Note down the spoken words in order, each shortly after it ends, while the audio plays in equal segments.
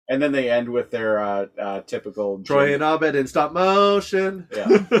And then they end with their typical Troy and Abed in stop motion.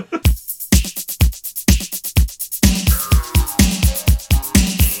 Yeah.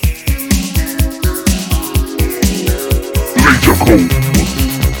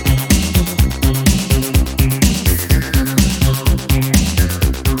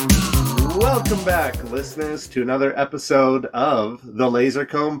 Welcome back, listeners, to another episode of the Laser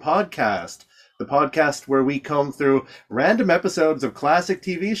Comb Podcast. The podcast where we comb through random episodes of classic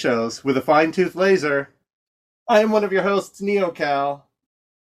TV shows with a fine-tooth laser. I am one of your hosts, NeoCal.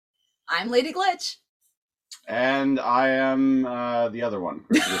 I'm Lady Glitch. And I am the other one,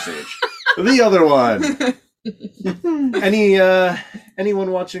 Christopher Sage. The other one.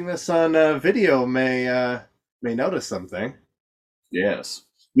 Anyone watching this on video may notice something. Yes.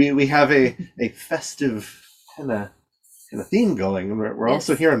 We have a festive kind of theme going. We're Yes.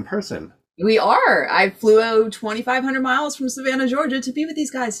 also here in person. We are. I flew out 2,500 miles from Savannah, Georgia to be with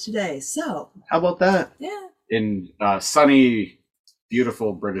these guys today. So, How about that? yeah. In sunny,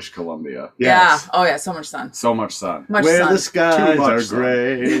 beautiful British Columbia. Yes. Yeah. Oh, yeah. So much sun. So much sun. Much Where sun. the skies Too much are sun.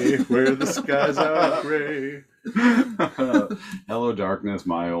 gray. Where the skies are gray. Hello, darkness,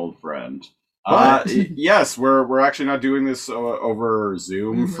 my old friend. What? Yes, we're actually not doing this over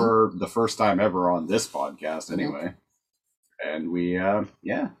Zoom Mhm. for the first time ever on this podcast, anyway. And we've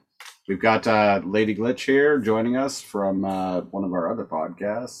got Lady Glitch here joining us from one of our other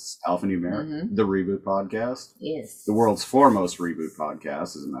podcasts, Alphanumeric, Mhm. the Reboot Podcast, Yes. the world's foremost reboot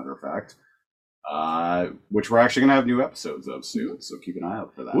podcast, as a matter of fact. Which we're actually going to have new episodes of soon, so keep an eye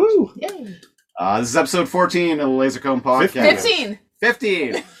out for that. Woo! Yay. This is episode 14 of the Lasercomb Podcast. 15.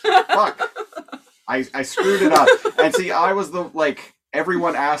 15! Fuck! I screwed it up. And see, I was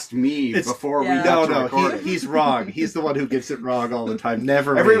everyone asked me It's- before we Yeah. got to No, recording. he's wrong. He's the one who gets it wrong all the time.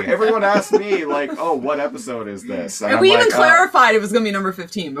 Never me. Everyone asked me, oh, what episode is this? And I'm we like, even clarified it was going to be number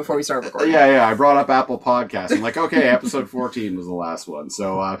 15 before we started recording. Yeah, I brought up Apple Podcasts. I'm like, okay, episode 14 was the last one.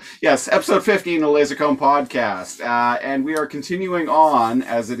 So, yes, episode 15 of the Lasercomb Podcast. And we are continuing on,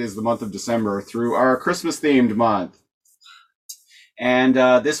 as it is the month of December, through our Christmas-themed month. And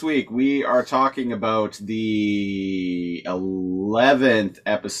this week, we are talking about the 11th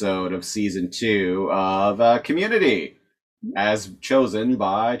episode of Season 2 of Community, as chosen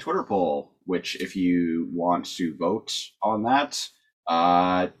by Twitter poll, which if you want to vote on that,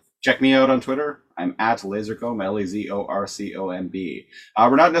 check me out on Twitter. I'm at Lazorcomb, LAZORCOMB.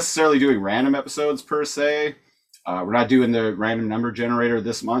 We're not necessarily doing random episodes per se. We're not doing the random number generator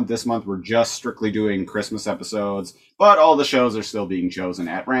this month. This month, we're just strictly doing Christmas episodes, but all the shows are still being chosen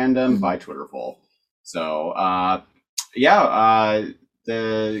at random by Twitter poll. So,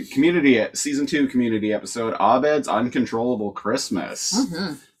 the Community, Season 2 Community episode, Abed's Uncontrollable Christmas.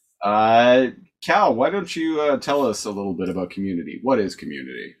 Mhm. Cal, why don't you tell us a little bit about Community? What is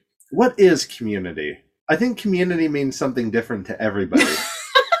Community? What is community? I think community means something different to everybody.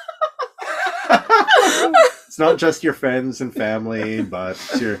 It's not just your friends and family, but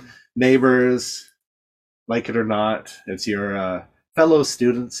it's your neighbors, like it or not. It's your fellow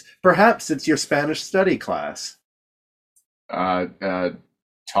students. Perhaps it's your Spanish study class.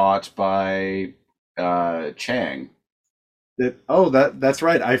 Taught by Chang. That's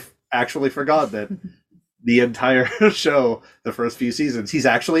right. I actually forgot that the entire show, the first few seasons, he's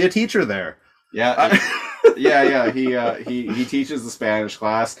actually a teacher there. Yeah. He teaches the Spanish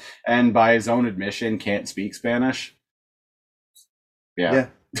class, and by his own admission, can't speak Spanish. Yeah.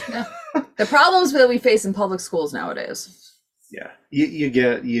 The problems that we face in public schools nowadays. Yeah.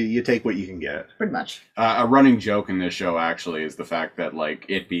 You take what you can get. Pretty much. A running joke in this show actually is the fact that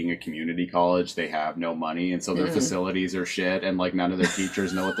it being a community college, they have no money, and so their facilities are shit, and none of their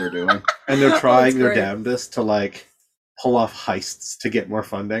teachers know what they're doing. And they're trying their great. damnedest to pull off heists to get more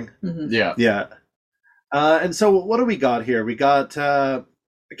funding. Mhm. Yeah. Yeah. And so what do we got here? We got a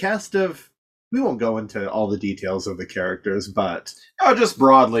cast of, we won't go into all the details of the characters, but Just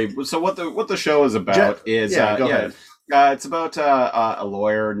broadly. So what the show is about is go ahead. It's about a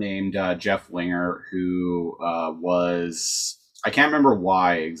lawyer named Jeff Linger who was, I can't remember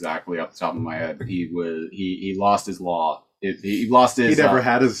why exactly off the top of my head, but he lost his law. He lost his. He never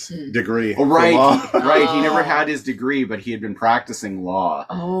had his degree. Oh, right, for law. He never had his degree, but he had been practicing law.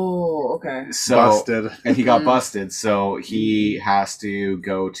 Oh, okay. So, Busted. and he got busted, so he has to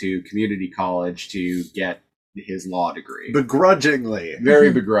go to community college to get his law degree. Begrudgingly.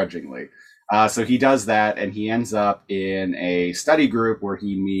 Very begrudgingly. So he does that, and he ends up in a study group where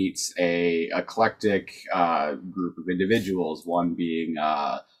he meets a eclectic group of individuals. One being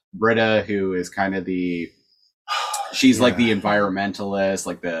Britta, who is kind of she's like the environmentalist,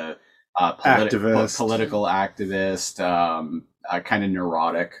 like the Activist. political activist. kind of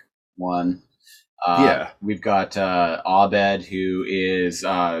neurotic one. We've got Abed, who is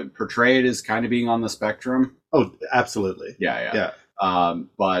portrayed as kind of being on the spectrum. Oh, absolutely. Yeah.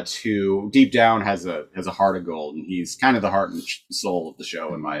 But who deep down has a heart of gold, and he's kind of the heart and soul of the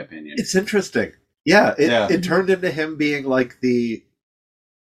show, in my opinion. It's interesting. It turned into him being like the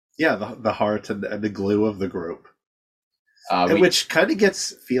heart and the glue of the group, which kind of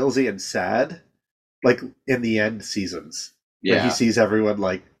gets feelsy and sad, like in the end seasons. Yeah, when he sees everyone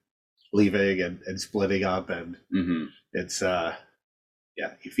like leaving and splitting up, and it's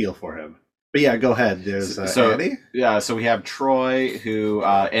you feel for him. But yeah, go ahead. There's Annie. Yeah, so we have Troy, who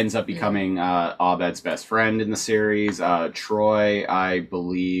ends up becoming Abed's best friend in the series. Troy, I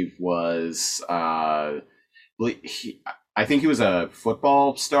believe, was I think he was a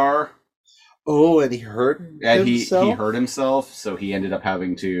football star. Oh, and he hurt himself? He hurt himself, so he ended up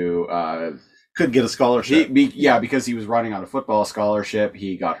having to couldn't get a scholarship. Because he was running on a football scholarship.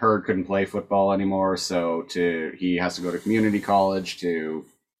 He got hurt, couldn't play football anymore, so he has to go to community college to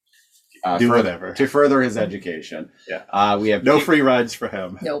whatever to further his education. Yeah. We have no free rides for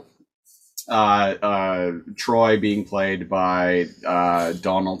him. Nope. Troy being played by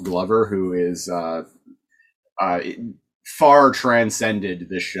Donald Glover, who is far transcended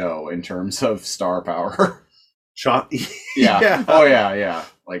this show in terms of star power. Yeah. Oh yeah.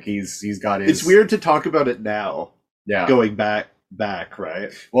 Like he's got his. It's weird to talk about it now. Yeah. Going back,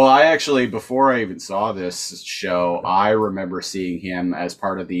 right? Well, I actually, before I even saw this show, I remember seeing him as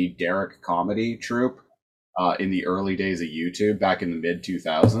part of the Derek comedy troupe in the early days of YouTube back in the mid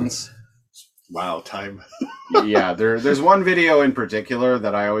 2000s. Wow, time. Yeah, there's one video in particular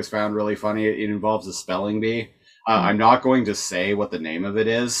that I always found really funny. It involves a spelling bee. I'm not going to say what the name of it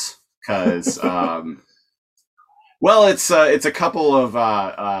is because, well, it's a couple of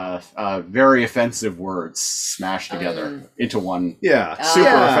very offensive words smashed together into one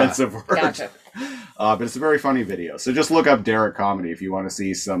super offensive word. Gotcha. But it's a very funny video. So just look up Derek comedy if you want to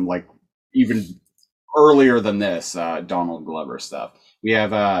see some like even earlier than this Donald Glover stuff. We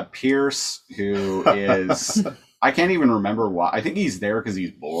have Pierce, who is I can't even remember why. I think he's there because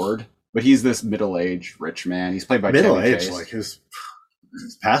he's bored. But he's this middle-aged rich man. He's played by middle-aged, like he's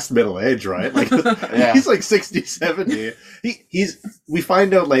past middle age, right? Like he's like 60, 70. We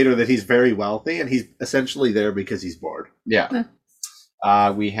find out later that he's very wealthy, and he's essentially there because he's bored. Yeah.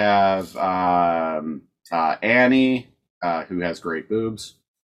 We have Annie, who has great boobs.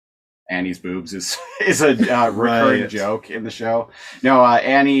 Annie's boobs is a recurring joke in the show. No,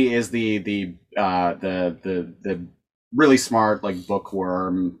 Annie is the really smart, like,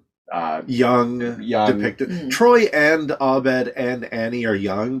 bookworm. Young depicted. Troy and Abed and Annie are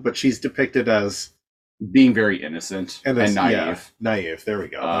young, but she's depicted as being very innocent and naive. Yeah, naive. There we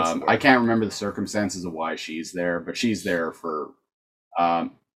go. I can't remember the circumstances of why she's there, but she's there for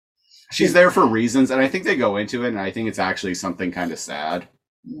reasons, and I think they go into it, and I think it's actually something kind of sad.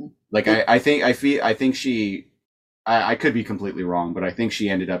 Like I think she. I could be completely wrong, but I think she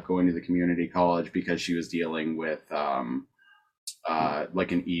ended up going to the community college because she was dealing with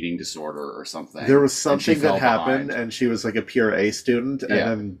like an eating disorder or something. There was something that happened, and she was like a pure A student, and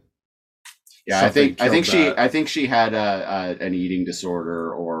then I think she had an eating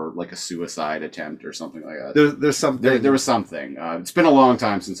disorder or like a suicide attempt or something like that. There's something. There was something. It's been a long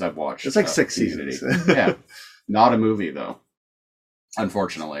time since I've watched. It's like 6 seasons. Yeah, not a movie though.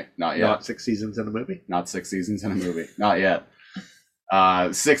 Unfortunately, not yet. Not 6 seasons in a movie. Not 6 seasons in a movie. Not yet.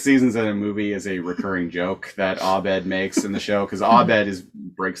 6 seasons in a movie is a recurring joke that Abed makes in the show, because Abed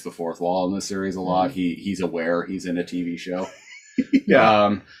breaks the fourth wall in the series a lot. He's aware he's in a TV show.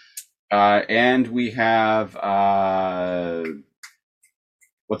 Yeah. And we have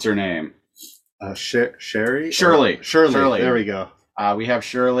what's her name? Shirley. There we go. We have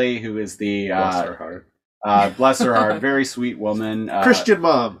Shirley, who is the bless her heart. Bless her heart, very sweet woman. Christian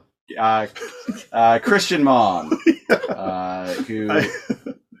mom. Christian mom. Who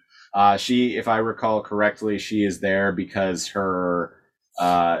she, if I recall correctly, she is there because her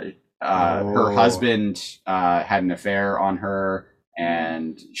husband had an affair on her,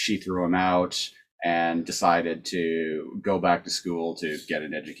 and she threw him out and decided to go back to school to get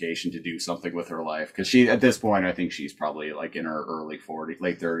an education, to do something with her life, because she, at this point, I think she's probably like in her late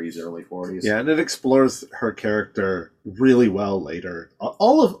 30s, early 40s. Yeah, and it explores her character really well later.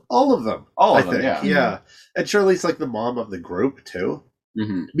 All of them. I think. Yeah. And Shirley's like the mom of the group too,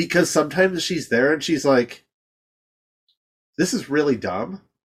 because sometimes she's there and she's like, "This is really dumb,"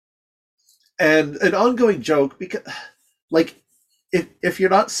 and an ongoing joke, because like, if you're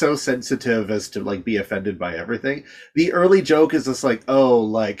not so sensitive as to like be offended by everything, the early joke is just like, oh,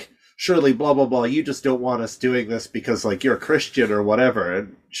 like surely blah blah blah, you just don't want us doing this because like you're a Christian or whatever.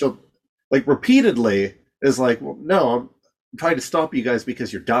 And she'll like repeatedly is like, well, no, I'm trying to stop you guys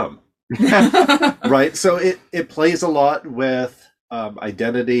because you're dumb. Right? So it plays a lot with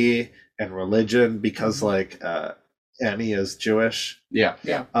identity and religion because like Annie is Jewish. Yeah.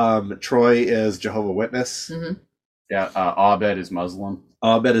 Troy is Jehovah's Witness. Yeah. Abed is Muslim.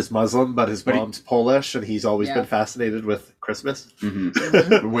 Abed is Muslim, but his But mom's Polish, and he's always been fascinated with Christmas.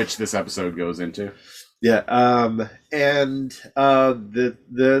 Which this episode goes into. Yeah. And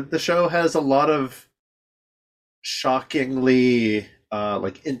the show has a lot of shockingly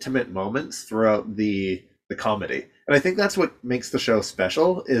like intimate moments throughout the comedy. And I think that's what makes the show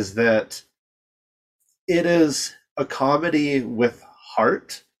special, is that it is a comedy with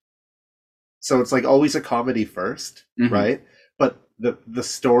heart. So it's like always a comedy first, right? But the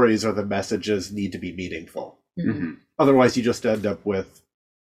stories or the messages need to be meaningful. Otherwise you just end up with,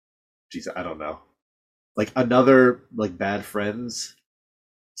 geez, I don't know, like another like Bad Friends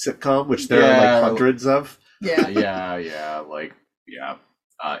sitcom, which there are like hundreds of.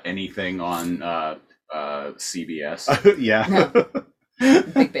 Anything on CBS.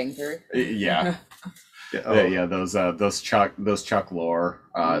 Big Bang Theory. Those Chuck Lorre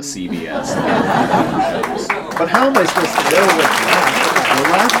CBS. But how am I supposed to know what's the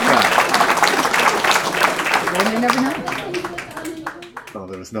laugh track? Well, you never know. Oh,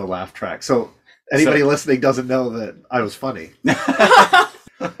 there was no laugh track. So anybody listening doesn't know that I was funny.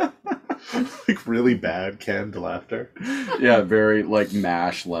 Like really bad canned laughter. Yeah, very like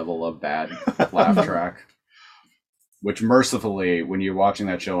MASH level of bad laugh track. Which mercifully, when you're watching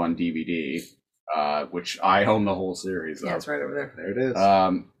that show on DVD, which I own the whole series. Yeah, it's right over there. There it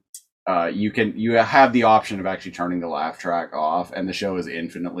is. You have the option of actually turning the laugh track off, and the show is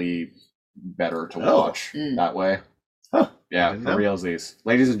infinitely better to watch that way. Huh. Yeah, for realsies.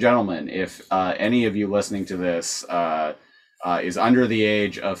 Ladies and gentlemen, if any of you listening to this is under the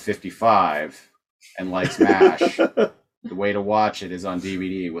age of 55 and likes MASH, the way to watch it is on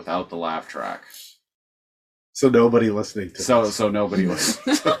DVD without the laugh track. So nobody listening to this. So nobody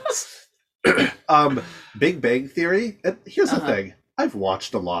listening to this. Big Bang Theory. And here's the thing: I've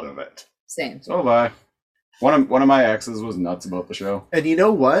watched a lot of it. Same. So have I. One of my exes was nuts about the show. And you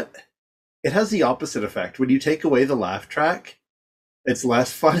know what? It has the opposite effect. When you take away the laugh track, it's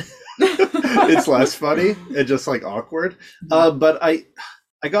less fun. It's less funny and just like awkward. But I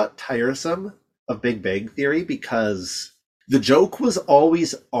got tiresome of Big Bang Theory because the joke was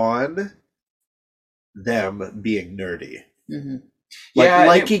always on them being nerdy. Like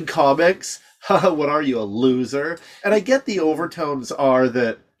liking comics. What are you, a loser? And I get the overtones are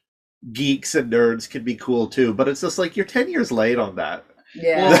that geeks and nerds can be cool too, but it's just like you're 10 years late on that.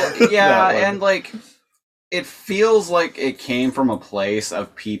 And like it feels like it came from a place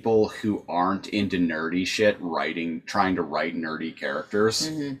of people who aren't into nerdy shit trying to write nerdy characters.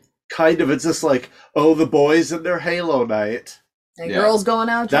 Kind of. It's just like, oh, the boys and their Halo night. And girls going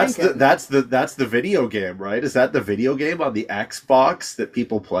out drinking. That's the video game, right? Is that the video game on the Xbox that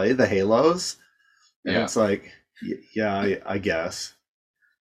people play, the Halos? And it's like, I guess.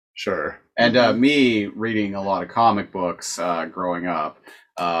 Sure. And me reading a lot of comic books growing up,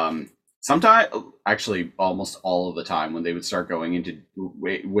 sometimes, actually almost all of the time, when they would start going into,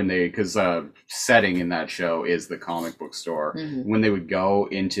 because setting in that show is the comic book store, when they would go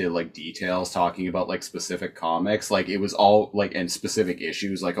into like details talking about like specific comics, like it was all like in specific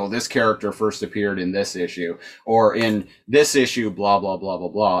issues, like, oh, this character first appeared in this issue, or in this issue, blah, blah, blah, blah,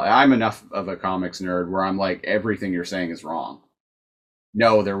 blah. I'm enough of a comics nerd where I'm like, everything you're saying is wrong.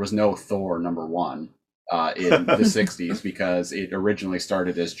 No, there was no Thor #1 in the 60s because it originally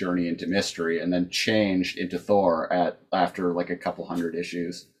started as Journey into Mystery and then changed into Thor after like a couple hundred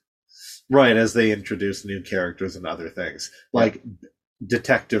issues. Right, as they introduce new characters and other things. Like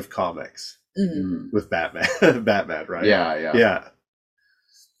Detective Comics with Batman. Batman, right? Yeah.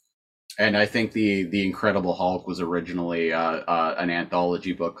 And I think the Incredible Hulk was originally an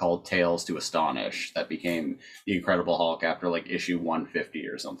anthology book called Tales to Astonish that became the Incredible Hulk after like issue 150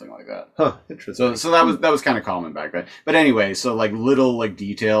 or something like that. Huh, interesting. So that was kind of common back then. But anyway, so like little like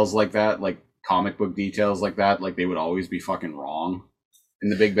details like that, like comic book details like that, like they would always be fucking wrong in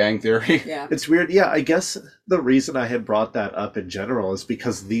the Big Bang Theory. Yeah. It's weird. Yeah, I guess the reason I had brought that up in general is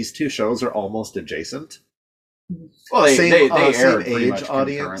because these two shows are almost adjacent. Well, they aired same pretty age much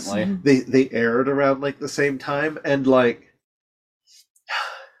audience. concurrently. They aired around like the same time, and like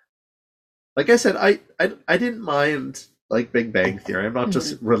I said, I didn't mind like Big Bang Theory. I'm not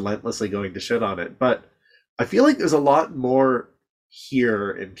just relentlessly going to shit on it, but I feel like there's a lot more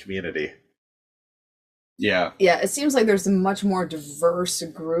here in Community. Yeah. Yeah, it seems like there's a much more diverse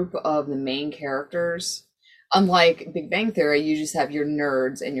group of the main characters. Unlike Big Bang Theory, you just have your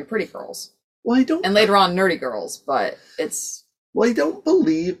nerds and your pretty girls. Well, I don't. And later on, nerdy girls, but it's... Well, I don't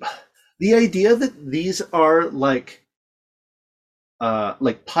believe the idea that these are like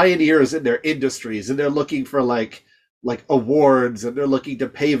pioneers in their industries, and they're looking for like awards, and they're looking to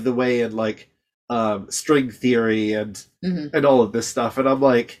pave the way in like string theory and all of this stuff. And I'm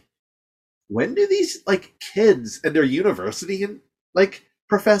like, when do these like kids and their university and like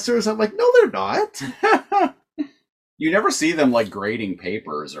professors? I'm like, no, they're not. You never see them like grading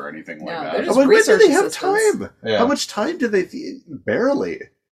papers or anything like that. Just I'm like, when do they have assistants. time? Yeah. How much time do they? Barely.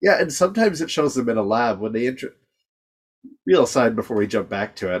 Yeah, and sometimes it shows them in a lab when they Real aside before we jump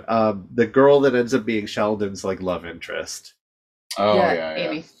back to it, the girl that ends up being Sheldon's like love interest. Oh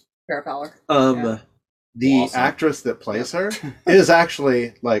Amy Farrah Fowler. The Awesome. actress that plays her is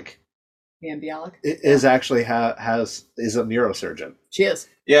actually like Ian Bialik. is actually is a neurosurgeon. She is.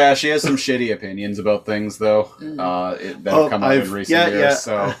 Yeah, she has some shitty opinions about things, though. That have come up in recent years.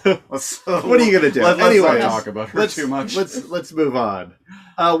 So what are you gonna do? Let's Anyway, not talk about her too much. Let's move on.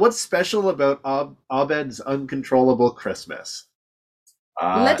 What's special about Abed's Uncontrollable Christmas?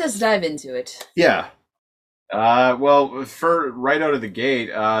 Let us dive into it. Yeah. Well, for right out of the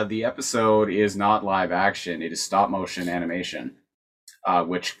gate, the episode is not live action. It is stop motion animation,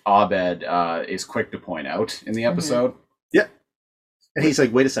 which Abed is quick to point out in the episode. Yeah. And he's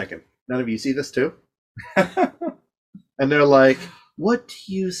like, wait a second, none of you see this too? And they're like, what do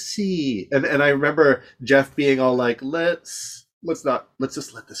you see? And I remember Jeff being all like, let's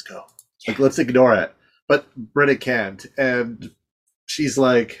just let this go. Like, let's ignore it. But Britta can't. And she's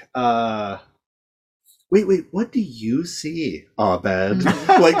like, wait, what do you see, Abed?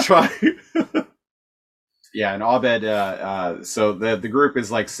 Like, try. Yeah, and Abed, so the group is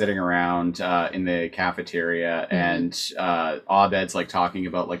like sitting around in the cafeteria, and Abed's like talking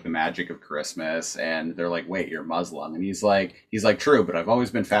about like the magic of Christmas, and they're like, "Wait, you're Muslim?" And he's like, "True, but I've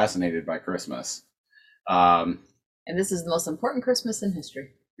always been fascinated by Christmas." And this is the most important Christmas in history.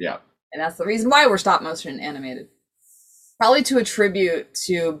 Yeah, and that's the reason why we're stop motion animated. Probably to attribute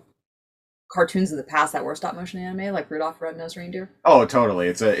to cartoons of the past that were stop motion animated, like Rudolph the Red-Nosed Reindeer. Oh, totally.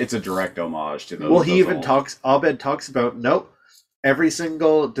 It's a direct homage to those. Well, he even Abed talks about, nope, every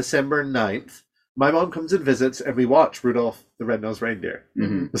single December 9th, my mom comes and visits, and we watch Rudolph the Red-Nosed Reindeer.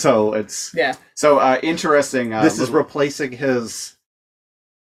 Mm-hmm. So it's... Yeah. So, interesting... this is replacing his...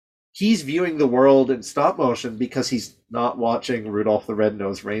 He's viewing the world in stop motion because he's not watching Rudolph the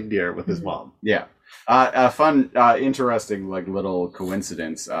Red-Nosed Reindeer with his mom. Yeah. A fun, interesting, like, little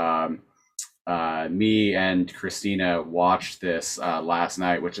coincidence. Me and Christina watched this last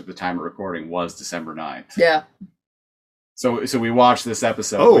night, which at the time of recording was December 9th. Yeah. So we watched this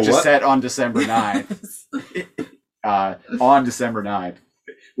episode, which is set on December 9th. On December 9th.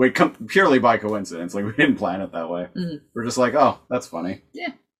 Purely by coincidence. Like, we didn't plan it that way. We're just like, oh, that's funny.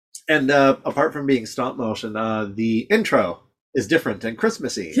 Yeah. And apart from being stop motion, the intro is different and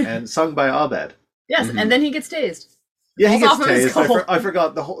Christmassy and sung by Abed. Yes, and then he gets tased. Yeah, he Falls gets off of his tased. goal. I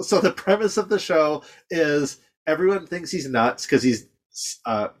forgot the whole. So the premise of the show is everyone thinks he's nuts because he's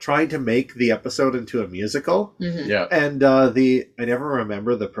trying to make the episode into a musical. Yeah. And I never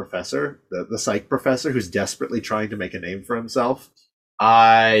remember the professor, the psych professor, who's desperately trying to make a name for himself.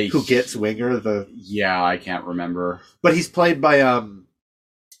 Who gets Winger? Yeah, I can't remember. But he's played by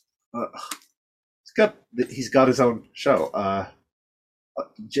he's got his own show.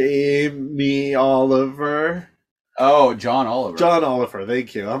 Jamie Oliver. Oh, John Oliver. John Oliver,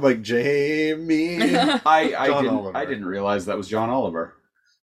 thank you. I'm like, Jamie. I didn't realize that was John Oliver.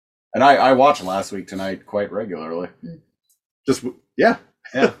 And I watched Last Week Tonight quite regularly. Yeah.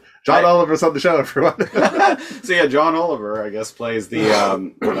 John Oliver's on the show, everyone. So yeah, John Oliver, I guess, plays the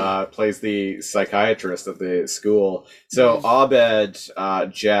psychiatrist at the school. So Abed,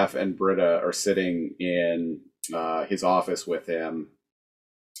 Jeff, and Britta are sitting in his office with him,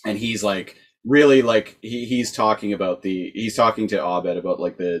 and he's like really like he's talking to Abed about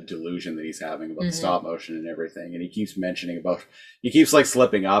like the delusion that he's having about the stop motion and everything, and he keeps like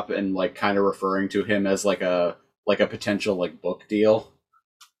slipping up and like kind of referring to him as like a potential like book deal.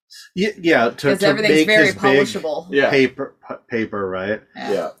 Yeah, because to everything's make very his publishable. paper, right?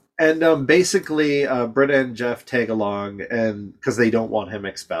 Yeah. And basically, Britta and Jeff tag along, and because they don't want him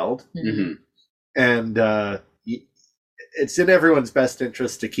expelled, and it's in everyone's best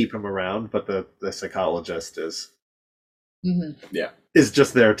interest to keep him around, but the psychologist is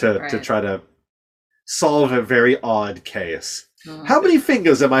just there to try to solve a very odd case. How many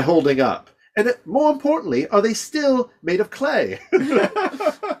fingers am I holding up? And more importantly, are they still made of clay?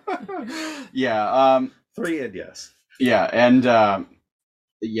 Yeah. 3 and yes. Yeah, and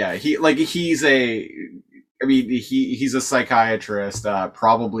he's a psychiatrist.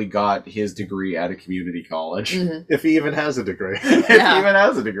 Probably got his degree at a community college, If he even has a degree. if he even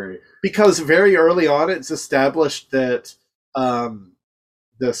has a degree. Because very early on, it's established that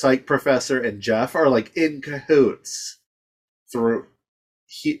the psych professor and Jeff are like in cahoots through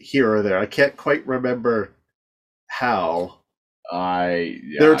here or there. I can't quite remember how.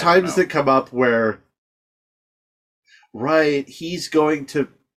 There are times that come up where, right,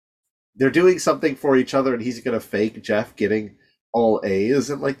 they're doing something for each other, and he's going to fake Jeff getting all A's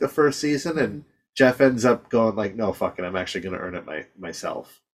in like the first season, and Jeff ends up going like, no, fuck it, I'm actually going to earn it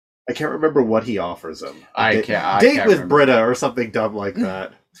myself. I can't remember what he offers him. I can't with remember. Britta or something dumb like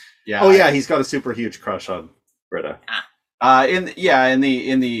that. He's got a super huge crush on Britta. In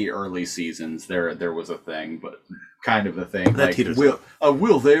the early seasons, there was a thing, but kind of a thing That like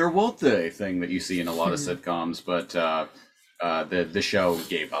will they or won't they thing that you see in a lot of sitcoms, but the show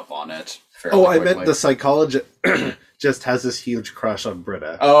gave up on it. I meant the psychologist just has this huge crush on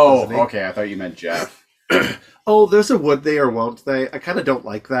Britta. Oh, okay. I thought you meant Jeff. There's a would they or won't they. I kind of don't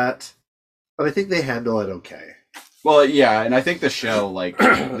like that, but I think they handle it okay. Well, yeah, and I think the show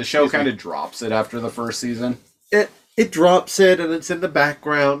kind of drops it after the first season. It drops it, and it's in the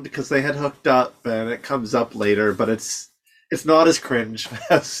background because they had hooked up, and it comes up later, but it's not as cringe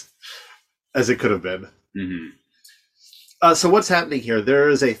as it could have been. Mm-hmm. So what's happening here? There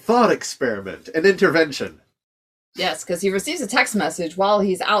is a thought experiment, an intervention. Yes, because he receives a text message while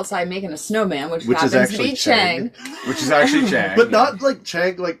he's outside making a snowman, which is happens to actually be Chang. Which is actually Chang. But not like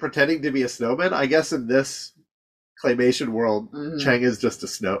Chang like pretending to be a snowman. I guess in this claymation world, Chang is just a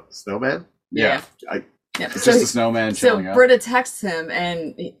snowman. Yeah. It's just a snowman chilling out. So Britta texts him,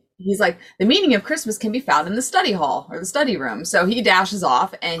 and he's like, the meaning of Christmas can be found in the study hall or the study room. So he dashes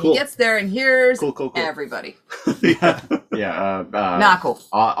off, and he gets there and hears everybody. Not cool.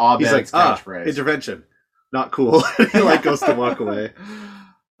 He's like, intervention. Not cool. He like goes to walk away.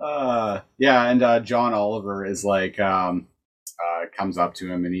 And John Oliver is like, comes up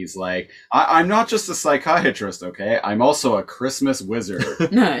to him, and he's like, I'm not just a psychiatrist, okay? I'm also a Christmas wizard.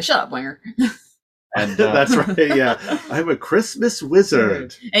 Shut up, Winger. And that's right, yeah. I'm a Christmas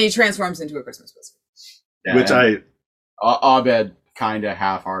wizard. And he transforms into a Christmas wizard. Yeah, which Abed kind of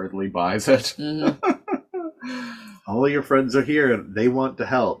half-heartedly buys it. All your friends are here, and they want to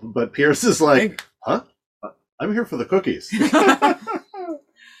help. But Pierce is like, huh? I'm here for the cookies.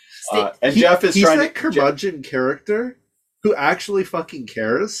 And Jeff is he's trying that curmudgeon character who actually fucking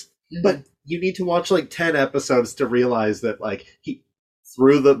cares, but you need to watch like 10 episodes to realize that like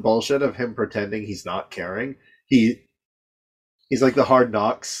through the bullshit of him pretending he's not caring, he's like the Hard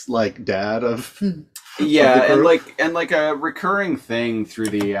Knocks like dad of and like a recurring thing through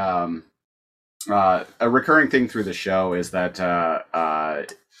the show is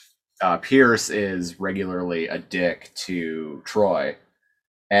that Pierce is regularly a dick to Troy.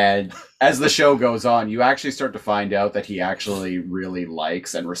 And as the show goes on, you actually start to find out that he actually really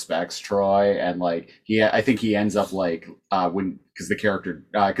likes and respects Troy, and like I think he ends up like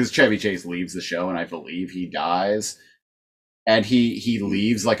because Chevy Chase leaves the show, and I believe he dies, and he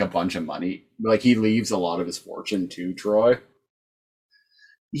leaves like a bunch of money, like he leaves a lot of his fortune to Troy.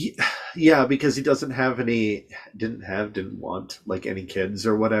 Yeah, because he didn't want like any kids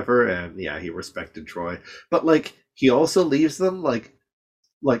or whatever, and he respected Troy, but like he also leaves them like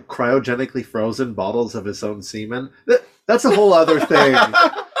cryogenically frozen bottles of his own semen. That's a whole other thing.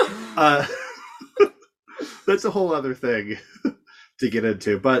 That's a whole other thing to get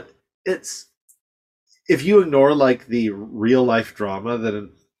into. But if you ignore like the real life drama that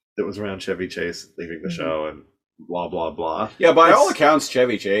was around Chevy Chase leaving the show and blah blah blah. Yeah, by all accounts,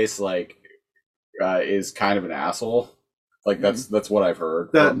 Chevy Chase like is kind of an asshole. Like that's what I've heard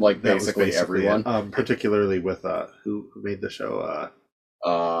from like basically everyone. Particularly with who made the show.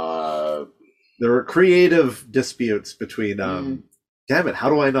 There were creative disputes between damn it,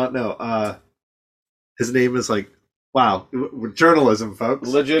 how do I not know? His name is like, wow, journalism, folks.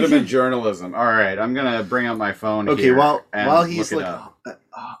 Legitimate journalism. All right, I'm gonna bring up my phone. Okay, here while he's like I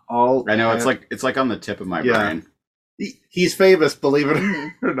know it's like on the tip of my brain. He's famous, believe it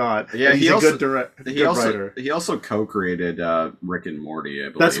or not. Yeah, he's a good writer. He also co-created Rick and Morty, I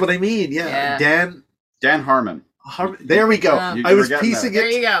believe. That's what I mean. Yeah. Dan Harmon. There we go. I was piecing it. There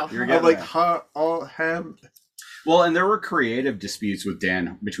you go. I'm like, ham. Well, and there were creative disputes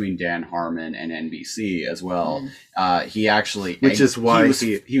between Dan Harmon and NBC as well. He actually, which is why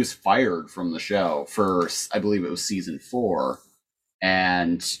he was fired from the show for, I believe it was season 4,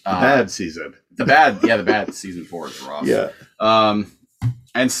 and the bad season. The bad season 4 is rough. Yeah.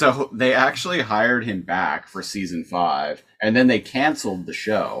 And so they actually hired him back for season 5, and then they canceled the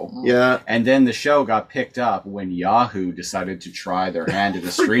show. Yeah. And then the show got picked up when Yahoo decided to try their hand at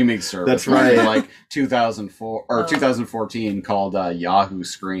a streaming service. That's right. In like 2004 or 2014 called Yahoo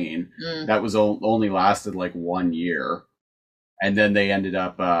Screen. That was only lasted like 1 year. And then they ended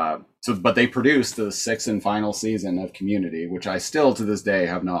up, but they produced the 6th and final season of Community, which I still to this day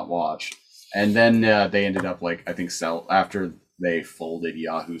have not watched. And then they ended up after they folded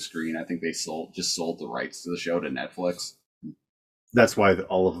Yahoo Screen, I think they sold the rights to the show to Netflix. That's why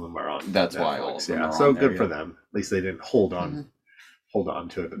all of them are on. That's Netflix, why all of them are so on good there, for them. At least they didn't hold on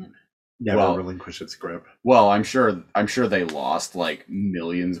to it and never relinquish its grip. Well, I'm sure they lost like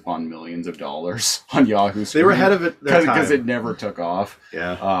millions upon millions of dollars on Yahoo Screen. They were ahead of it because it never took off.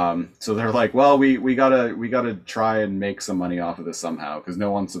 Yeah. So they're like, well, we gotta try and make some money off of this somehow because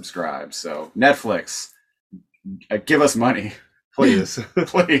no one subscribes. So Netflix, give us money. Please.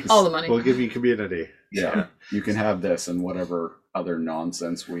 Please. All the money. We'll give you Community. Yeah. You can have this and whatever other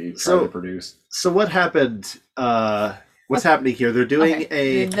nonsense we try to produce. So what happened? What's happening here? They're doing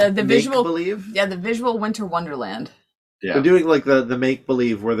the visual make-believe? Yeah, the visual Winter Wonderland. Yeah. They're doing like the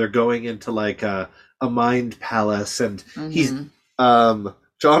make-believe where they're going into like a mind palace, and he's John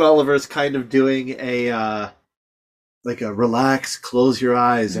Oliver's kind of doing a like a relax, close your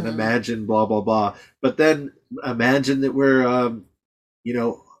eyes and imagine blah blah blah. But then imagine that we're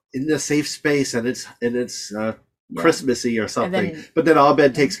in a safe space and it's Christmassy or something. But then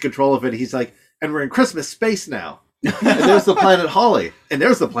Abed takes control of it. He's like, and we're in Christmas space now. And there's the planet Holly, and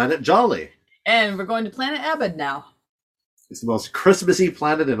there's the planet Jolly. And we're going to planet Abed now. It's the most Christmassy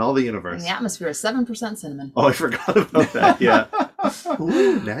planet in all the universe. And the atmosphere is 7% cinnamon. Oh, I forgot about that. Yeah.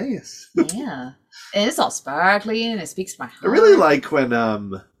 Ooh, nice. Yeah. And it's all sparkly and it speaks to my heart. I really like when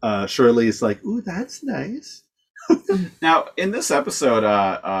Shirley's like, ooh, that's nice. Now, in this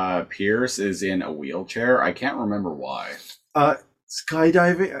episode, Pierce is in a wheelchair. I can't remember why.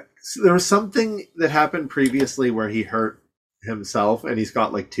 Skydiving. There was something that happened previously where he hurt himself, and he's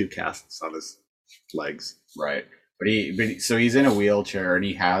got like 2 casts on his legs. Right. So he's in a wheelchair, and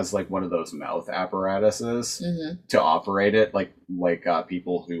he has like one of those mouth apparatuses to operate it, like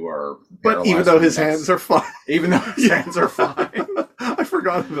people who are. But even though his hands are fine, I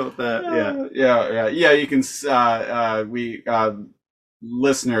forgot about that. Yeah. You can. We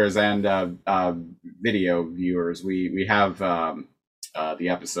listeners and video viewers, we have the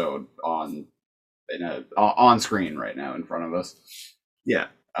episode on screen right now in front of us. Yeah.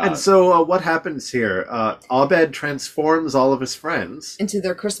 And so what happens here? Abed transforms all of his friends into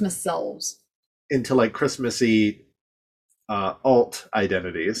their Christmas selves. Into like Christmassy alt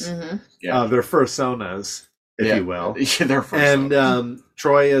identities. Their personas, if you will. Yeah, their personas. And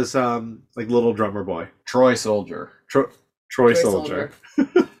Troy is like little drummer boy. Troy Soldier. Troy Soldier.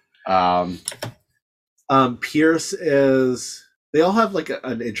 Pierce is... They all have like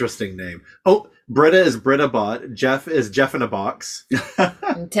an interesting name. Oh, Britta is Britta Bot. Jeff is Jeff in a Box.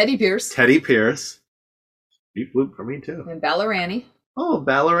 And Teddy Pierce. Teddy Pierce. Beep bloop for me too. And Ballerani. Oh,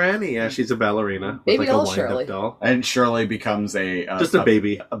 Ballerani. Yeah, she's a ballerina. Baby with like doll a wind-up Shirley. doll. And Shirley becomes just a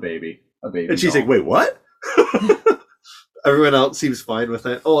baby. A baby. And she's doll. like, wait, what? Everyone else seems fine with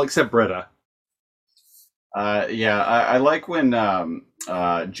it. Oh, except Britta. I like when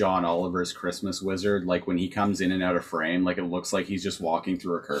John Oliver's Christmas Wizard, like when he comes in and out of frame, like it looks like he's just walking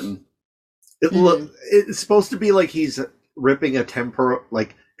through a curtain. It's supposed to be like he's ripping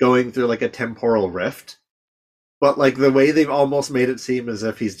going through like a temporal rift, but like the way they've almost made it seem as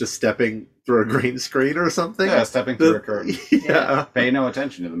if he's just stepping through a green screen or something. Yeah, stepping through a curtain. Yeah. Pay no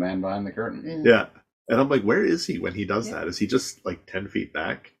attention to the man behind the curtain. Yeah. And I'm like, where is he when he does that? Is he just like 10 feet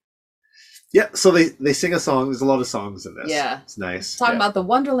back? Yeah, so they sing a song. There's a lot of songs in this. Yeah. It's nice. Talking about the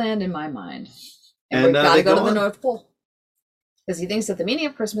Wonderland in my mind. And we've got to go to the North Pole. Because he thinks that the meaning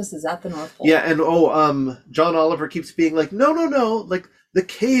of Christmas is at the North Pole. Yeah, and John Oliver keeps being like, no, like the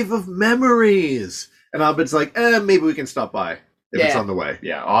Cave of Memories. And Abed's like, maybe we can stop by if it's on the way.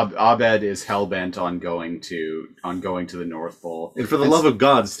 Yeah, Abed is hell-bent on going to the North Pole. And for the love of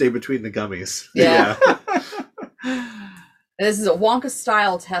God, stay between the gummies. Yeah. And this is a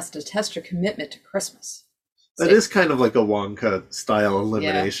Wonka-style test to test your commitment to Christmas. That is kind of like a Wonka-style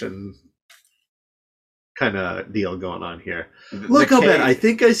elimination kind of deal going on here. Look, Abed, I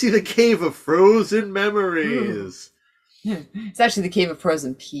think I see the Cave of Frozen Memories. It's actually the Cave of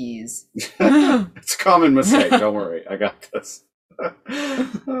Frozen Peas. It's a common mistake. Don't worry. I got this.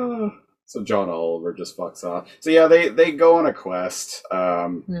 So John Oliver just fucks off. So yeah, they go on a quest.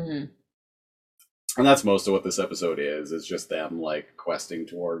 And that's most of what this episode is. It's just them like questing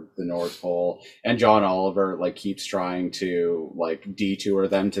toward the North Pole, and John Oliver like keeps trying to like detour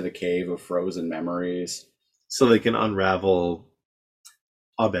them to the cave of frozen memories, so they can unravel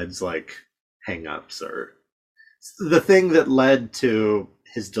Abed's like hang-ups or the thing that led to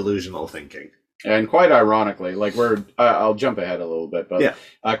his delusional thinking. And quite ironically, like I'll jump ahead a little bit, but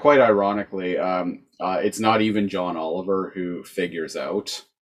quite ironically, it's not even John Oliver who figures out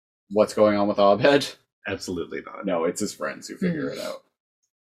what's going on with Abed. Absolutely not. No, it's his friends who figure it out.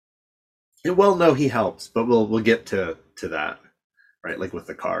 Well, no, he helps, but we'll get to that, right? Like with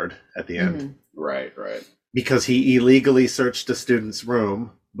the card at the end. Right. Because he illegally searched a student's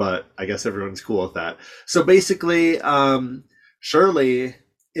room, but I guess everyone's cool with that. So basically, Shirley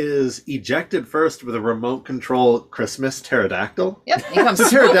is ejected first with a remote control Christmas pterodactyl. Yep, he comes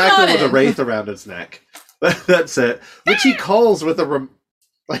it's a pterodactyl with a wraith around its neck. That's it. Which he calls with a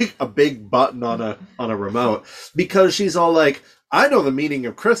big button on a remote, because she's all like, I know the meaning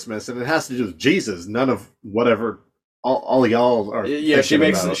of Christmas, and it has to do with Jesus. None of whatever all y'all are. Yeah, she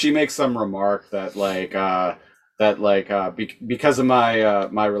makes some remark that because of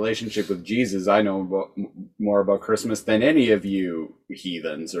my relationship with Jesus, I know more about Christmas than any of you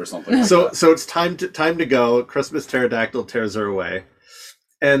heathens or something. Like so that. So it's time to go. Christmas pterodactyl tears her away,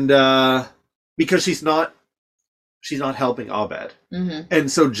 and because she's not helping Abed,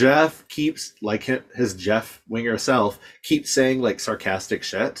 and so Jeff keeps, like his Jeff Winger self keeps saying like sarcastic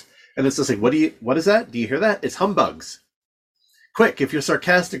shit, and it's just like, what is that? Do you hear that? It's humbugs. Quick, if you're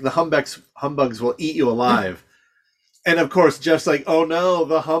sarcastic, the humbugs will eat you alive. And of course, Jeff's like, oh no,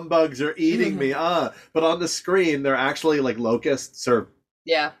 the humbugs are eating me. But on the screen, they're actually like locusts or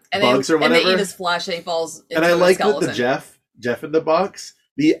bugs or whatever. And they eat his flesh and he falls into and I like skeleton. that the Jeff in the box,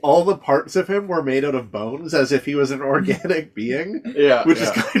 all the parts of him were made out of bones, as if he was an organic being. Which is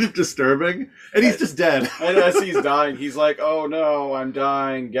kind of disturbing. And he's just dead. And as he's dying, he's like, oh no, I'm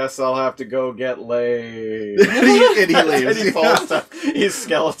dying. Guess I'll have to go get laid. and he leaves. And he falls down. His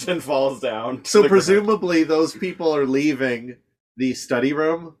skeleton falls down. So presumably those people are leaving the study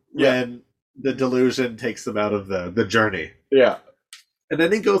room when the delusion takes them out of the journey. Yeah. And then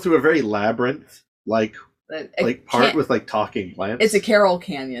they go through a very labyrinth part with like talking plants. It's a Carol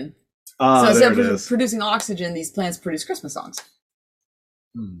Canyon. So instead of producing oxygen, these plants produce Christmas songs.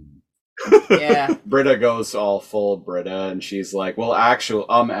 Yeah. Britta goes all full Britta, and she's like, well,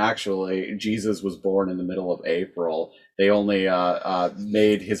 actually, Jesus was born in the middle of April. They only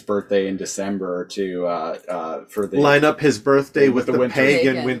made his birthday in December for the line up his birthday with the winter,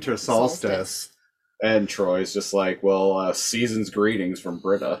 pagan winter solstice. And Troy's just like, well, season's greetings from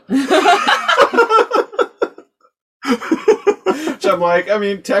Britta. Which I'm like, I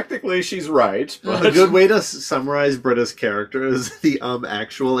mean, technically she's right. But... A good way to summarize Britta's character is the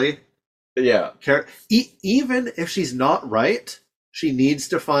actually. Yeah. Even if she's not right, she needs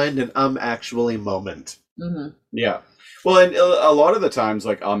to find an actually moment. Yeah. Well, and a lot of the times,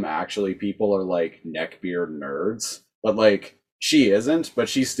 like, actually people are like neckbeard nerds, but like she isn't, but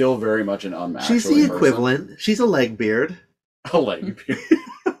she's still very much an actually She's the equivalent. Person. She's a leg beard. A leg beard.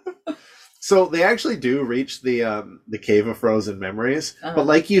 So they actually do reach the cave of frozen memories, but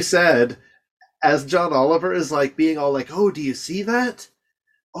like you said, as John Oliver is like being all like, "Oh, do you see that?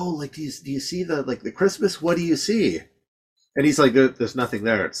 Oh, like do you see the Christmas? What do you see?" And he's like, "There's nothing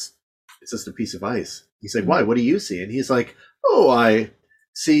there. It's just a piece of ice." He's like, "Why? What do you see?" And he's like, "Oh, I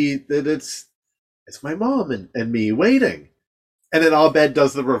see that it's my mom and me waiting." And then Abed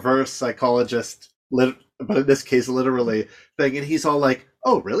does the reverse psychologist, but in this case, literally thing, and he's all like,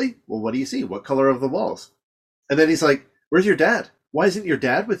 "Oh, really? Well, what do you see? What color are the walls?" And then he's like, "Where's your dad? Why isn't your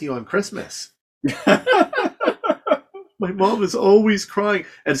dad with you on Christmas?" My mom is always crying.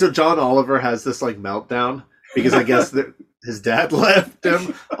 And so John Oliver has this like meltdown because I guess that his dad left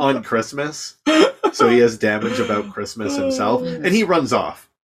him on Christmas. So he has damage about Christmas himself, and he runs off.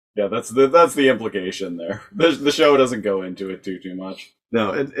 Yeah, that's the implication there. The show doesn't go into it too much.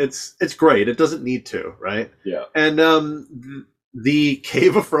 No, it's great. It doesn't need to, right? Yeah. And the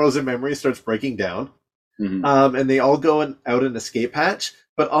cave of frozen memories starts breaking down, and they all go out an escape hatch.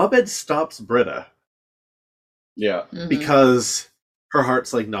 But Abed stops Britta. Yeah, because her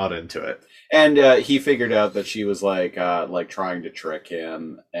heart's like not into it. And he figured out that she was like trying to trick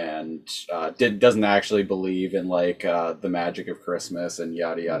him, and doesn't actually believe in like the magic of Christmas and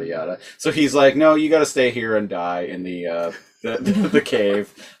yada yada yada. So he's like, "No, you got to stay here and die in the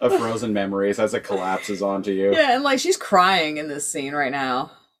cave of frozen memories as it collapses onto you." Yeah, and like she's crying in this scene right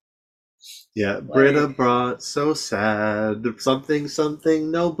now. Yeah, Britta brought so sad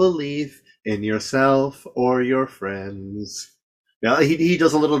something no belief in yourself or your friends. Yeah, he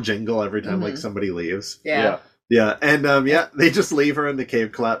does a little jingle every time like somebody leaves. Yeah. Yeah, and they just leave her and the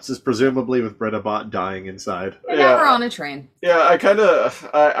cave collapses, presumably with Brittabot dying inside. They have her on a train. Yeah,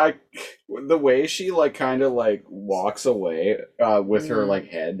 I the way she like kind of like walks away with her like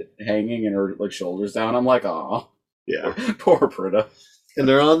head hanging and her like shoulders down. I'm like, oh, Yeah, poor Britta. and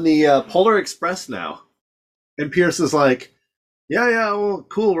they're on the Polar Express now, and Pierce is like, yeah, well,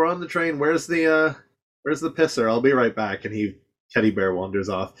 cool, we're on the train. Where's the pisser? I'll be right back. And Teddy Bear wanders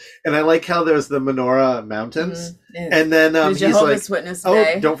off, and I like how there's the Menorah Mountains, and then he's Jehovah's like, Witness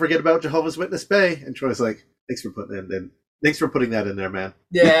Bay. "Oh, don't forget about Jehovah's Witness Bay." And Troy's like, "Thanks for putting it in. Thanks for putting that in there, man."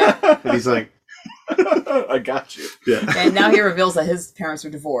 Yeah. And he's like, I got you. Yeah. And now he reveals that his parents are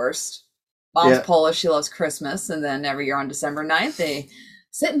divorced. Mom's Polish, she loves Christmas, and then every year on December 9th, they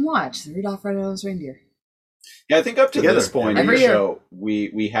sit and watch the Rudolph Red-Nosed Reindeer. Yeah, I think up to this point in the year. show,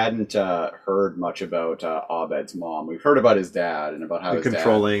 we hadn't heard much about Abed's mom. We've heard about his dad and about how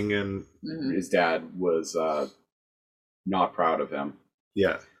his dad was not proud of him.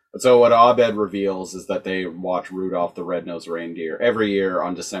 Yeah. So what Abed reveals is that they watch Rudolph the Red-Nosed Reindeer every year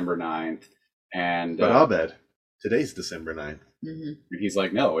on December 9th. And but Abed, today's December 9th. He's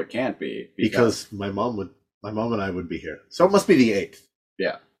like, no, it can't be. Because my mom and I would be here. So it must be the 8th.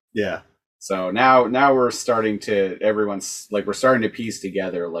 Yeah. Yeah. So now we're starting to piece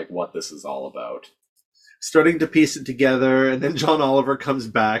together like what this is all about. Starting to piece it together, and then John Oliver comes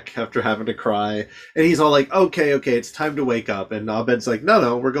back after having to cry, and he's all like, okay, it's time to wake up. And Abed's like,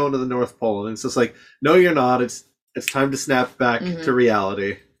 no, we're going to the North Pole. And it's just like, no, you're not. It's time to snap back to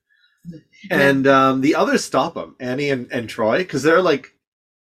reality. And the others stop him, Annie and Troy, because they're like,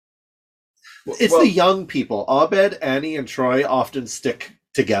 the young people. Abed, Annie, and Troy often stick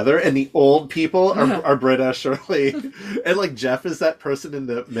together, and the old people are Britta, Shirley, and like Jeff is that person in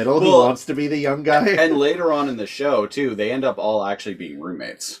the middle who wants to be the young guy. And later on in the show too, they end up all actually being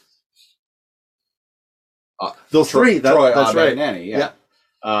roommates. Those three, Troy, that's Abed, right. and Annie,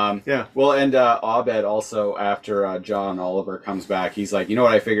 yeah. Well, and Abed also, after John Oliver comes back, he's like, you know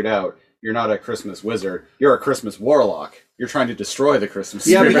what I figured out? You're not a Christmas wizard. You're a Christmas warlock. You're trying to destroy the Christmas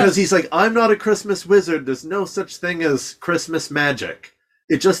spirit. Yeah, because he's like, I'm not a Christmas wizard. There's no such thing as Christmas magic.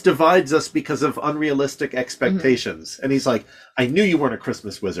 It just divides us because of unrealistic expectations. And he's like, I knew you weren't a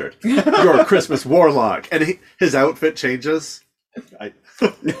Christmas wizard. You're a Christmas warlock. And his outfit changes. I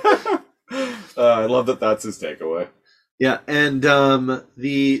love that that's his takeaway. Yeah, and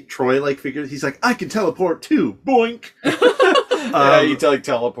the Troy figure, he's like, I can teleport too. Boink. You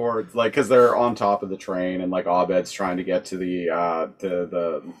teleport because they're on top of the train, and Abed's trying to get to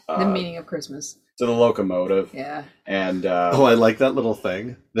the meaning of Christmas. To the locomotive. Yeah. And I like that little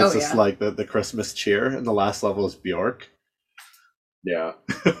thing. That's like the Christmas cheer, and the last level is Bjork. Yeah.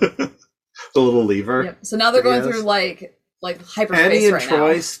 The little lever. Yep. So now they're going through hyperspace. Annie and right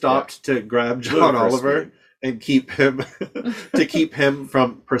Troy now. stopped to grab John Oliver and keep him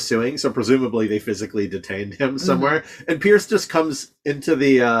from pursuing. So presumably they physically detained him somewhere. And Pierce just comes into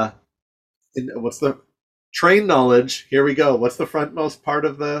the what's the train knowledge? Here we go. What's the frontmost part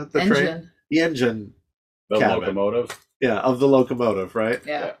of the engine. Train? The engine. The cabin. Locomotive. Yeah, of the locomotive, right?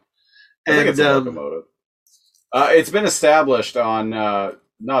 Yeah. I think it's a locomotive. It's been established on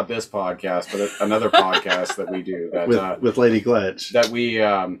not this podcast, but another podcast that we do that with Lady Glitch. That we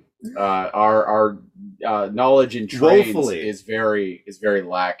our knowledge in trains is very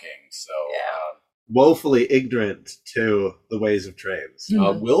lacking. So woefully ignorant to the ways of trains.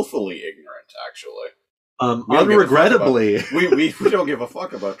 Willfully ignorant, actually. Unregrettably, we don't give a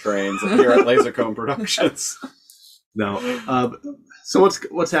fuck about trains here at LaserComb Productions. No. So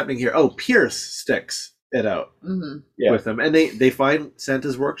what's happening here? Oh, Pierce sticks it out with them, and they find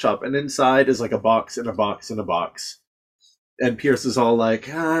Santa's workshop, and inside is like a box and a box and a box, and Pierce is all like,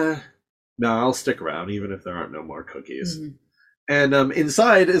 no, I'll stick around even if there aren't no more cookies. And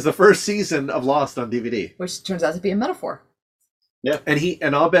inside is the first season of Lost on DVD, which turns out to be a metaphor. Yeah, and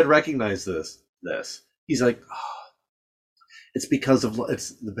Abed recognized this. He's like, it's because of it's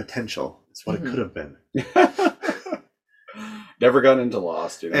the potential. It's what it could have been. Never got into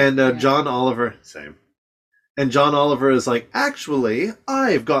Lost, dude. And John Oliver, same. And John Oliver is like, actually,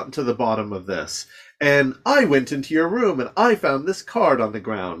 I've gotten to the bottom of this. And I went into your room and I found this card on the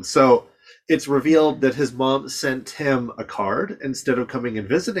ground. So it's revealed that his mom sent him a card instead of coming and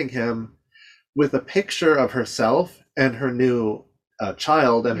visiting him with a picture of herself and her new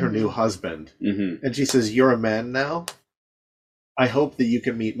child and her new husband. And she says, you're a man now. I hope that you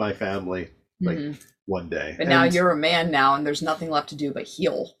can meet my family one day. But now you're a man now, and there's nothing left to do but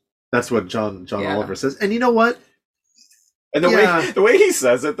heal. That's what John Oliver says. And you know what? And the way he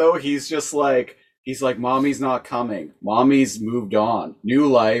says it, though, he's just like, He's like, Mommy's not coming. Mommy's moved on. New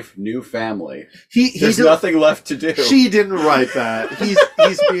life, new family. There's nothing left to do. She didn't write that.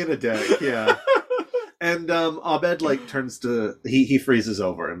 He's being a dick, yeah. And Abed like turns to he freezes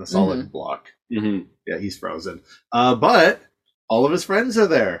over in the solid block. Mm-hmm. Yeah, he's frozen. But all of his friends are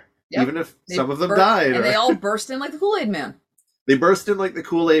there, even if some of them died. And they all burst in like the Kool-Aid Man. They burst in like the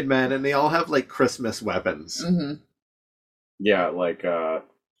Kool-Aid Man, and they all have like Christmas weapons. Mm-hmm. Yeah, like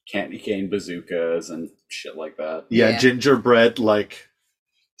candy cane bazookas and shit like that. Yeah, gingerbread like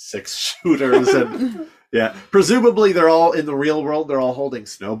 6-shooters and yeah. Presumably they're all in the real world. They're all holding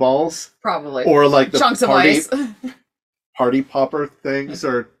snowballs, probably, or like the chunks of ice, party popper things,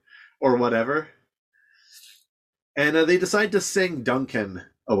 or whatever. And they decide to sing Duncan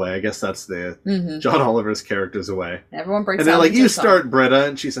away. I guess that's the John Oliver's character's away. Everyone breaks. And they're like, "You start, Britta,"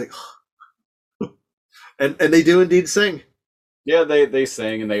 and she's like, and they do indeed sing. Yeah, they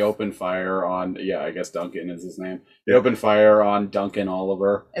sing and they open fire on. Yeah, I guess Duncan is his name. They open fire on Duncan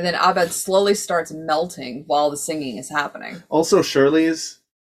Oliver, and then Abed slowly starts melting while the singing is happening. Also, Shirley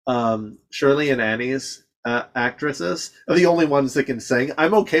and Annie's actresses are the only ones that can sing.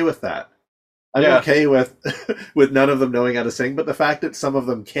 I'm okay with that. I'm okay with none of them knowing how to sing, but the fact that some of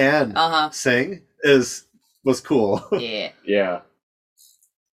them can sing was cool. Yeah.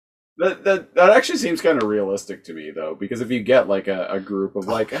 That actually seems kind of realistic to me, though, because if you get like a group of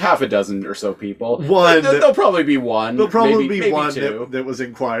like half a dozen or so people, there'll probably be one. There'll probably be maybe one two that was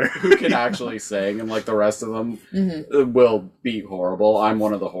in choir who can actually sing, and like the rest of them will be horrible. I'm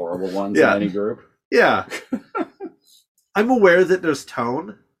one of the horrible ones in any group. Yeah, I'm aware that there's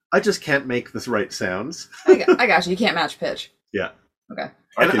tone. I just can't make the right sounds. I got you. You can't match pitch. Yeah. Okay.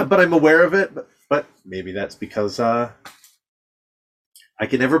 But I'm aware of it. But maybe that's because I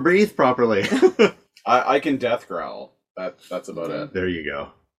can never breathe properly. I can death growl. That's about it. There you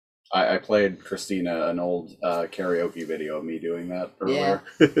go. I played Christina an old karaoke video of me doing that earlier.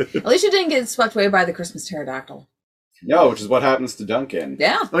 Yeah. At least you didn't get swept away by the Christmas pterodactyl. No, which is what happens to Duncan.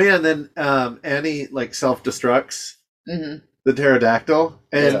 Yeah. Oh yeah, and then Annie like self-destructs the pterodactyl,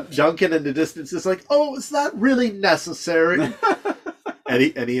 and Duncan in the distance is like, "Oh, is that really necessary?"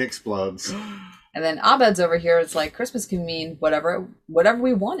 and he explodes. And then Abed's over here. It's like Christmas can mean whatever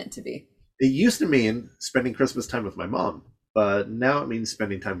we want it to be. It used to mean spending Christmas time with my mom, but now it means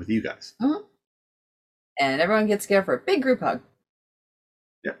spending time with you guys. And everyone gets together for a big group hug.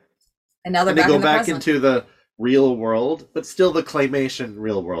 Yeah. And now they go back into the real world, but still the claymation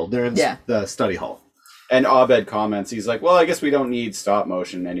real world. They're in the study hall. And Abed comments, he's like, "Well, I guess we don't need stop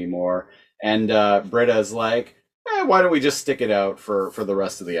motion anymore." And Britta's like, why don't we just stick it out for the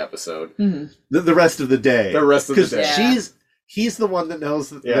rest of the episode? The rest of the day. The rest of the day. Because he's the one that knows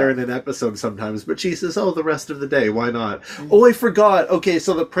that they're in an episode sometimes, but she says, "Oh, the rest of the day, why not?" Oh, I forgot. Okay,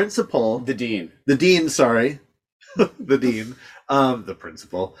 so the principal... The dean, sorry. The dean. The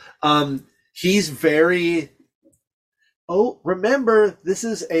principal. He's very... Oh, remember, this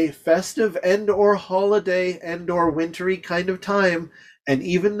is a festive and or holiday and or wintry kind of time, and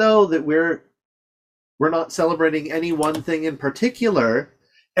even though that we're not celebrating any one thing in particular,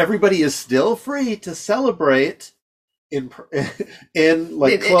 everybody is still free to celebrate in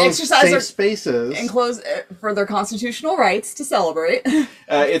like closed safe spaces and close for their constitutional rights to celebrate.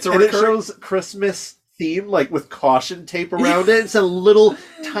 It shows Christmas theme like with caution tape around it. It's a little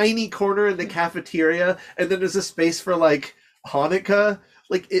tiny corner in the cafeteria, and then there's a space for like Hanukkah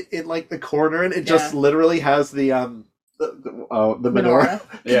like in like the corner, and it just literally has the menorah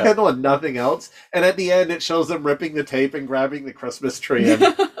candle and nothing else. And at the end, it shows them ripping the tape and grabbing the Christmas tree.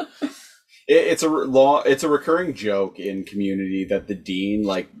 And it's a recurring joke in Community that the dean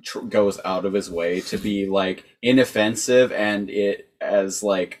like goes out of his way to be like inoffensive and it as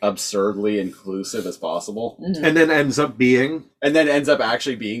like absurdly inclusive as possible, and then ends up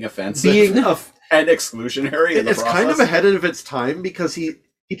actually being offensive, and exclusionary. It's kind of ahead of its time because he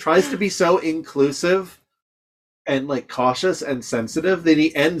tries to be so inclusive and like cautious and sensitive that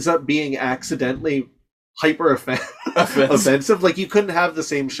he ends up being accidentally hyper offensive. Like you couldn't have the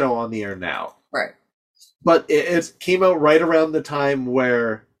same show on the air now, right? But it came out right around the time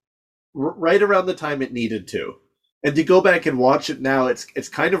it needed to, and to go back and watch it now, it's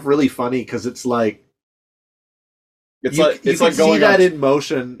kind of really funny because it's like you like going see that in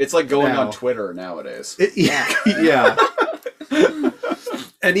motion. It's like going on Twitter nowadays. Yeah.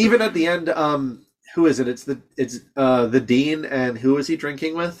 And even at the end, who is it? It's the dean, and who is he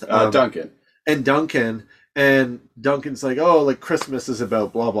drinking with? Duncan. And Duncan's like, "Oh, like Christmas is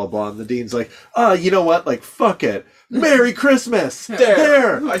about blah blah blah," and the dean's like, "You know what? Like, fuck it, Merry Christmas."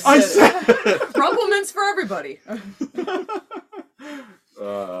 There, I said it. Compliments for everybody.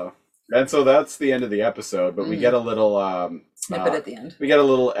 And so that's the end of the episode, but we get a little snippet at the end. We get a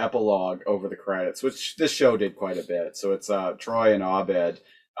little epilogue over the credits, which this show did quite a bit. So it's Troy and Abed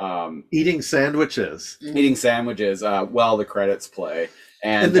eating sandwiches. Eating sandwiches while the credits play.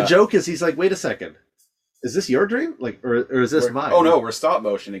 And the joke is, he's like, wait a second. Is this your dream? Like, or is this mine? Oh no, we're stop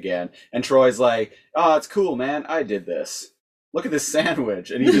motion again. And Troy's like, oh, it's cool, man. I did this. Look at this sandwich.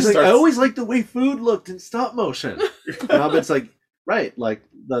 And he just like, starts... I always liked the way food looked in stop motion. And Abed's like, right, like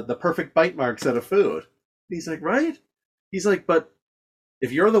the perfect bite marks out of food. He's like, right? He's like, but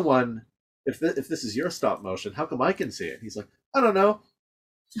if you're the one, if this is your stop motion, how come I can see it? He's like, I don't know.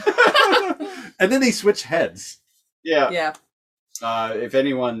 And then they switch heads. Yeah. If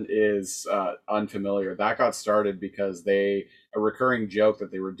anyone is unfamiliar, that got started because a recurring joke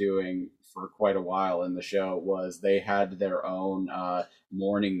that they were doing for quite a while in the show was they had their own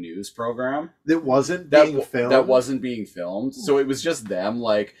morning news program that wasn't being filmed. So it was just them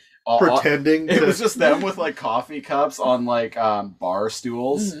like pretending. It was just them with like coffee cups on like bar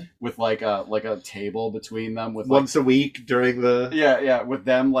stools with like a table between them with once a week during the with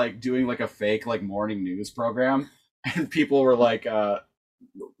them like doing like a fake like morning news program. And people were like,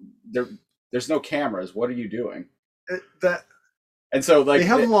 there's no cameras. What are you doing? And so like they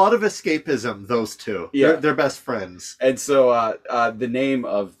have a lot of escapism, those two. Yeah. They're best friends. And so the name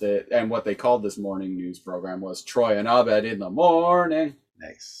of and what they called this morning news program was Troy and Abed in the morning.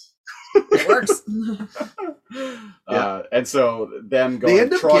 Nice. It works. And so them going, they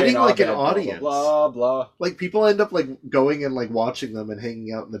end up Troy getting and like Abed, an audience. Blah, blah, blah. Like people end up like going and like watching them and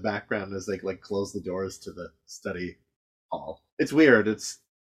hanging out in the background as they like close the doors to the study hall. It's weird. It's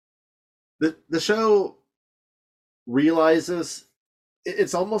the show realizes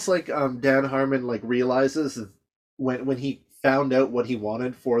it's almost like Dan Harmon like realizes when he found out what he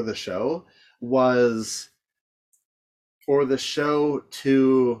wanted for the show was for the show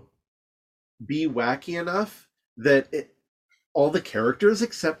to be wacky enough that all the characters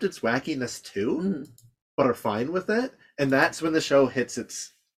accept its wackiness too, but are fine with it, and that's when the show hits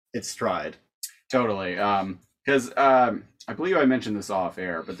its stride. Totally. Because I believe I mentioned this off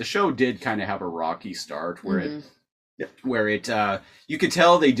air, but the show did kind of have a rocky start where it you could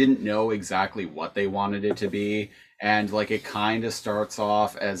tell they didn't know exactly what they wanted it to be, and like it kind of starts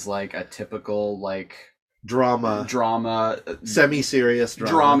off as like a typical like drama semi-serious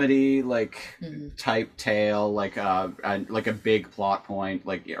dramedy like type tale, like a big plot point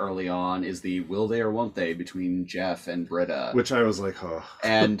like early on is the will they or won't they between Jeff and Britta, which I was like, oh.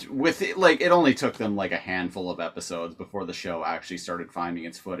 And with it, like it only took them like a handful of episodes before the show actually started finding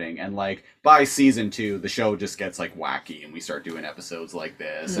its footing, and like by season 2 the show just gets like wacky and we start doing episodes like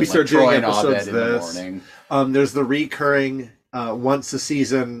this. We start doing episodes in the morning. There's the recurring once a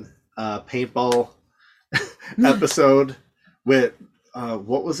season paintball episode with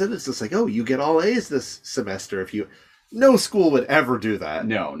what was it? It's just like, oh, you get all A's this semester. No school would ever do that.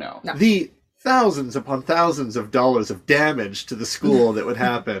 No. The thousands upon thousands of dollars of damage to the school that would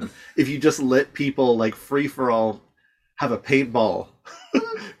happen if you just let people like free for all have a paintball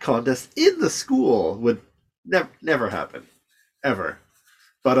contest in the school would never happen ever.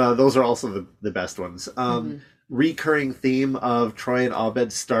 But those are also the best ones. Recurring theme of Troy and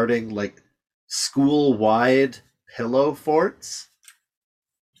Abed starting like school-wide pillow forts.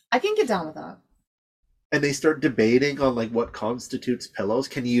 I can get down with that. And they start debating on like what constitutes pillows.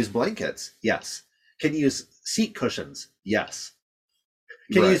 Can you use blankets? Yes. Can you use seat cushions? Yes.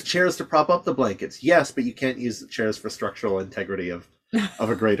 Can you use chairs to prop up the blankets? Yes, but you can't use the chairs for structural integrity of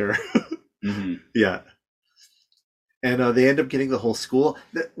a greater. Yeah. And they end up getting the whole school.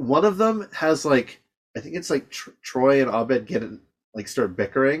 One of them has like, I think it's like Troy and Abed start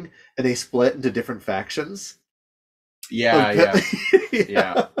bickering, and they split into different factions. Yeah.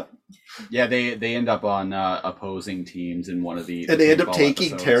 They end up on opposing teams in one of the and they end up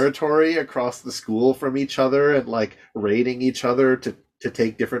taking episodes. Territory across the school from each other and like raiding each other to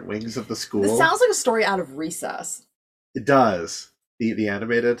take different wings of the school. This sounds like a story out of Recess. It does. The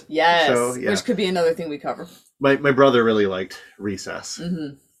animated show. Yeah. Which could be another thing we cover. My brother really liked Recess.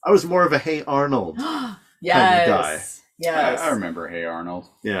 I was more of a Hey Arnold kind of guy. Yes. I remember Hey Arnold.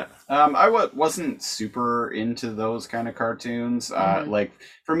 Yeah. I wasn't super into those kind of cartoons. Like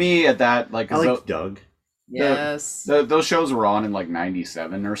for me at that, like I liked Doug. Yes. Those shows were on in like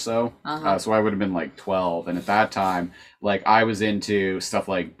 97 or so. So I would have been like 12. And at that time, like I was into stuff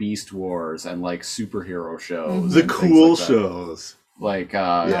like Beast Wars and like superhero shows. The cool shows. Like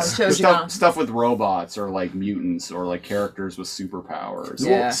stuff with robots or like mutants or like characters with superpowers.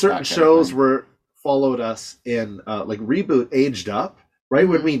 Well, certain shows followed us in like Reboot aged up right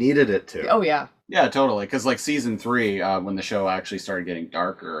when we needed it to. Oh yeah. Yeah, totally. Because like season 3, when the show actually started getting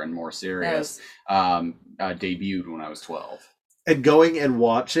darker and more serious, debuted when I was 12. And going and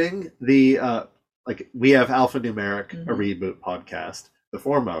watching the like we have Alphanumeric, a reboot podcast, the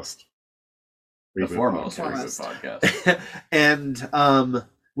foremost Reboot podcast. And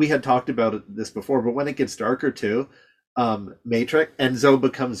we had talked about this before, but when it gets darker too, Matrix, Enzo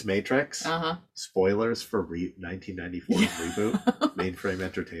becomes Matrix. Spoilers for 1994 reboot, Mainframe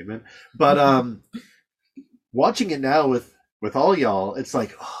Entertainment. But watching it now with all y'all, it's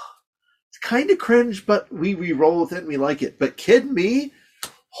like, oh, it's kind of cringe, but we roll with it and we like it. But Kid Me,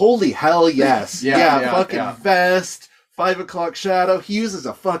 holy hell yes. Fucking vest, 5 o'clock shadow. He uses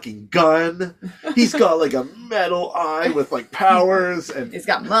a fucking gun. He's got like a metal eye with like powers, and he's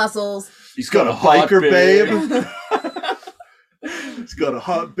got muscles. He's got a biker babe. He's got a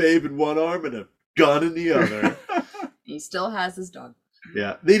hot babe in one arm and a gun in the other. He still has his dog.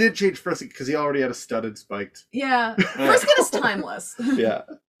 Yeah, they did change Frisket because he already had a studded spiked. Yeah, Frisket is timeless. Yeah.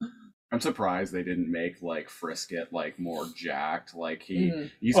 I'm surprised they didn't make like Frisket like more jacked. Like he's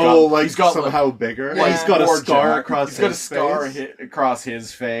got somehow like, bigger. Like, he's got a scar jacked. across. He's his got a scar face. Across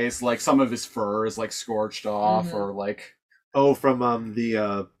his face. Like some of his fur is like scorched off, or like from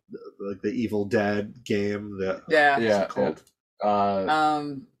the like the Evil Dead game. What's it called?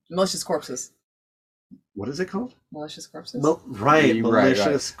 Malicious Corpses. What is it called? Malicious Corpses.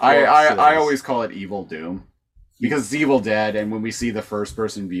 Malicious Corpses. I always call it Evil Doom. Because it's Evil Dead, and when we see the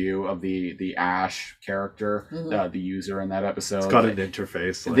first-person view of the Ash character, the user in that episode, it's got an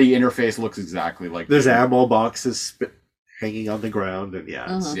interface. Like, the interface looks exactly like. There's ammo boxes hanging on the ground, and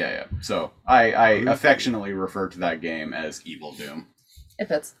yeah. So I affectionately refer to that game as Evil Doom. It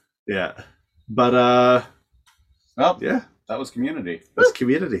fits. Yeah, but that was Community. That's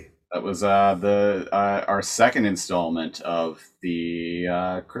Community. That was our second installment of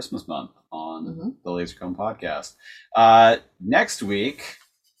the Christmas month on the LaserCone podcast. Next week,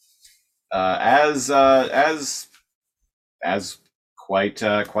 as quite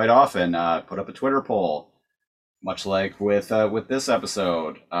often, put up a Twitter poll, much like with this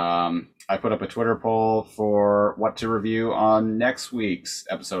episode. I put up a Twitter poll for what to review on next week's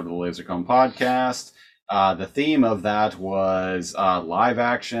episode of the LaserCone podcast. The theme of that was live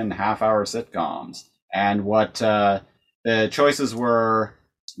action half-hour sitcoms, and what the choices were: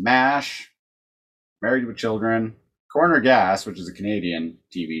 MASH, Married with Children, Corner Gas, which is a Canadian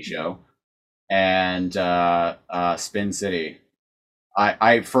TV show, and Spin City.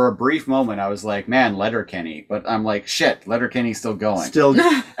 I for a brief moment I was like, man, Letterkenny, but I'm like, shit, Letterkenny's still going.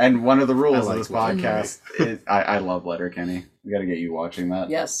 And one of the rules of this podcast is I love Letterkenny. We got to get you watching that.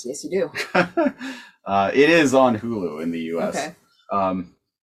 Yes, you do. It is on Hulu in the US. Okay.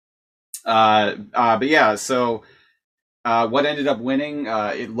 But yeah, so what ended up winning?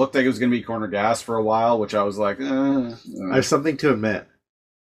 It looked like it was going to be Corner Gas for a while, which I was like, I have something to admit.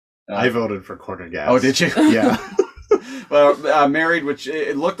 I voted for Corner Gas. Oh, did you? Yeah. Well,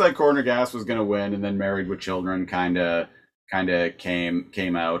 it looked like Corner Gas was going to win, and then Married with Children kind of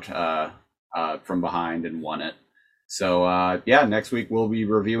came out from behind and won it. So next week we'll be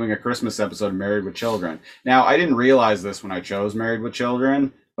reviewing a Christmas episode of Married with Children. Now, I didn't realize this when I chose Married with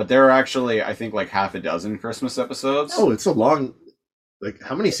Children, but there are actually, I think, like half a dozen Christmas episodes. Oh, it's a long. Like,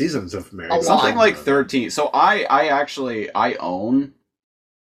 how many seasons of Married? Something like 13. So I own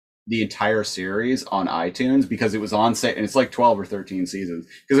the entire series on iTunes because it was on sale, and it's like 12 or 13 seasons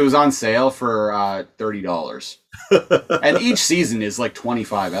because it was on sale for $30. And each season is like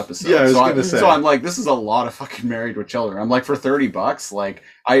 25 episodes. Yeah, I was gonna say. So I'm like, this is a lot of fucking Married with Children. I'm like, for $30, like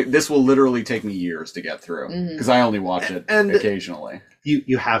this will literally take me years to get through because I only watch it occasionally.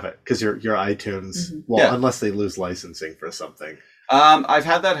 You have it because your iTunes. Unless they lose licensing for something. I've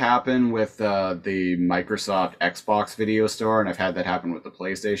had that happen with the Microsoft Xbox Video Store, and I've had that happen with the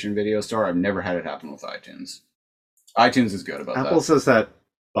PlayStation Video Store. I've never had it happen with iTunes. iTunes is good about that. Apple says that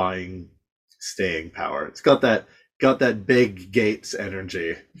buying staying power. It's got that big Gates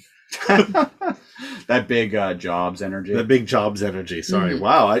energy. That big Jobs energy. That big Jobs energy. Sorry.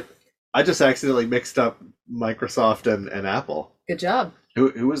 Wow. I just accidentally mixed up Microsoft and Apple. Good job.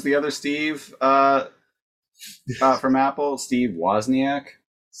 Who was the other Steve? From Apple, Steve Wozniak,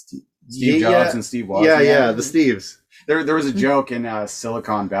 Steve Jobs and Steve Wozniak. Yeah, the Steves. There was a joke in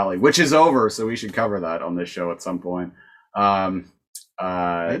Silicon Valley, which is over, so we should cover that on this show at some point. I've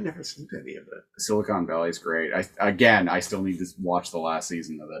never seen any of it. Silicon Valley's great. I still need to watch the last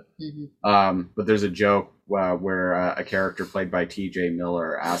season of it. But there's a joke where a character played by T.J.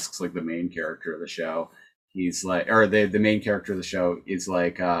 Miller asks like the main character of the show. He's like, or the main character of the show is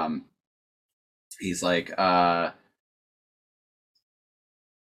like, he's like,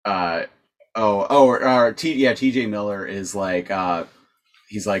 TJ Miller is like,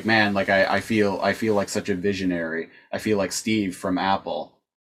 he's like, man, like I feel like such a visionary. I feel like Steve from Apple.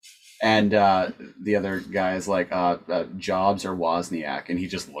 And the other guy is like, Jobs or Wozniak, and he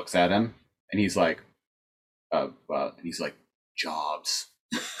just looks at him, and he's like, Jobs.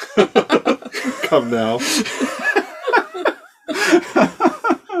 Come now.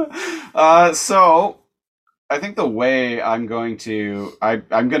 So I think the way I'm going to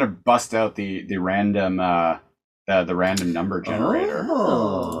bust out the random the random number generator.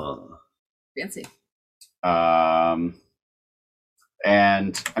 Oh. Fancy.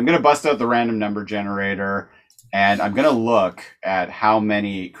 And I'm going to bust out the random number generator, and I'm going to look at how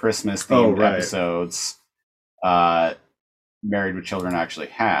many Christmas themed episodes Married with Children actually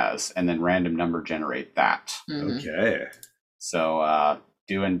has, and then random number generate that. Okay. So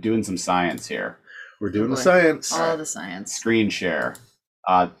doing some science here. We're doing the science. All the science. Screen share.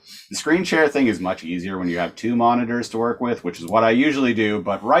 The screen share thing is much easier when you have two monitors to work with, which is what I usually do.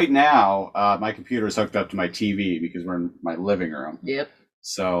 But right now, my computer is hooked up to my TV because we're in my living room. Yep.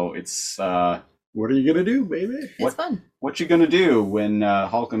 So it's... what are you going to do, baby? It's fun. What you going to do when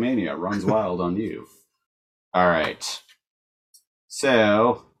Hulkamania runs wild on you? All right.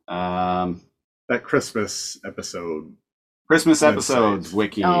 So... that Christmas episode. Christmas episodes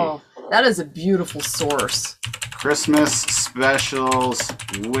wiki. Oh, that is a beautiful source. Christmas specials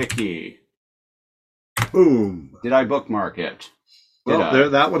wiki. Boom. Did I bookmark it? Well,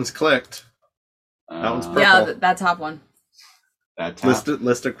 that one's clicked. That one's purple. Yeah, that top one. That top?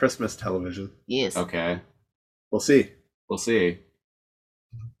 List of Christmas television. Yes. Okay. We'll see. We'll see.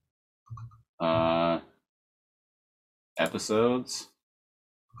 Episodes?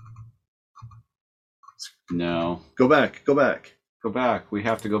 No. Go back. Go back. Go back. We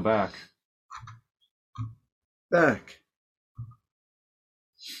have to go back. Back.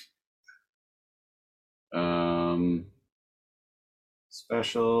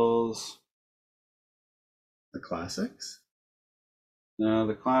 Specials. The classics? No,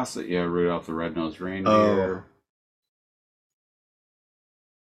 the classic. Yeah, Rudolph the Red-Nosed Reindeer. Oh.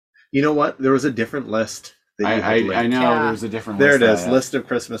 You know what? There was a different list. I know Yeah. there's a different There list. it is. List of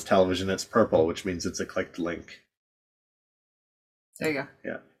Christmas television. It's purple, which means it's a clicked link. There you go.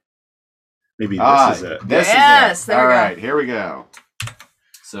 Yeah. Maybe this is it. This Yes, is it. there we All go. right, here we go.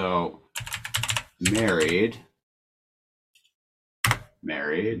 So, married.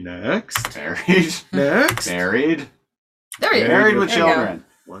 Next. Married. Next. Married. There you go. Married with There you go. children.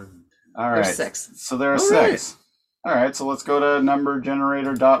 One. All right. There's 6. So there are All 6. All right, so let's go to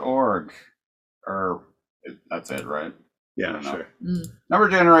numbergenerator.org. Or that's it, right? I Yeah, don't know. sure.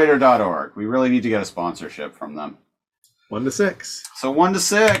 Numbergenerator.org. We really need to get a sponsorship from them. 1 to 6. So 1 to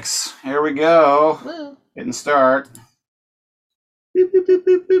 6. Here we go. Woo. Hitting start.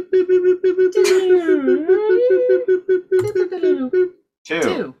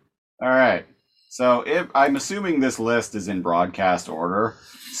 2. All right. So I'm assuming this list is in broadcast order.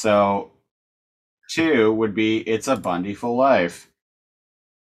 So 2 would be It's a Bundyful Life.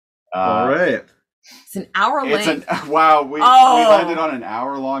 All right. It's an hour length Wow, we landed on an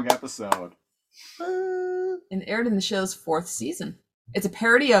hour-long episode. and aired in the show's 4th season. It's a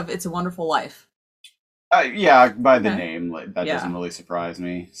parody of It's a Wonderful Life. Yeah, by the Okay. name, that Yeah. doesn't really surprise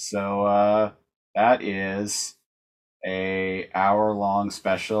me. So that is a hour-long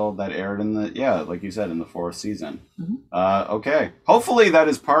special that aired in the like you said, in the 4th season. Mhm. Okay, hopefully that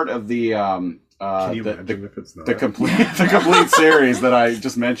is part of the Can you imagine if it's not? the complete series that I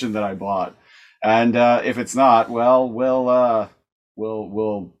just mentioned that I bought. And if it's not, well, we'll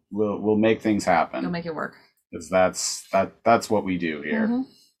make things happen. You'll make it work. Because that's what we do here. Mhm.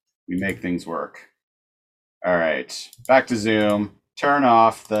 We make things work. All right, back to Zoom. Turn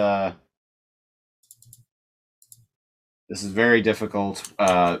off the. This is very difficult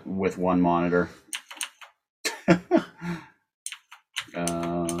with one monitor.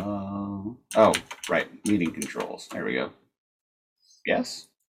 Oh, right, meeting controls. There we go. Yes.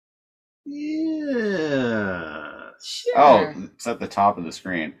 Yeah. Sure. Oh, it's at the top of the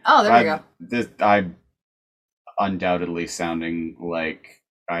screen. Oh, there we go. I'm undoubtedly sounding like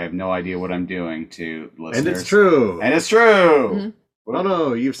I have no idea what I'm doing to listeners. And it's true. And it's true. Mhm. Oh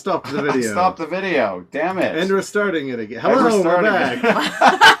no, you've stopped the video. Stop the video. Damn it. And we're starting it again. And Hello, we're starting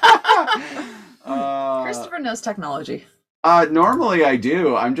back. Christopher knows technology. Normally I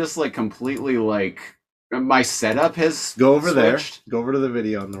do. I'm just like completely like my setup has Go over there. switched. Go over to the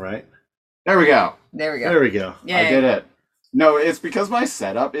video on the right. There we go. There we go. There we go. Yay. I did it. No, it's because my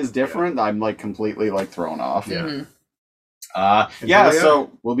setup is different. I'm like completely like thrown off. Yeah. Mhm. Yeah, here we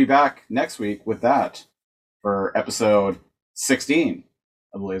so we'll be back next week with that for episode 16.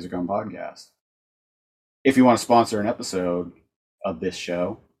 of the LaserCom podcast. If you want to sponsor an episode of this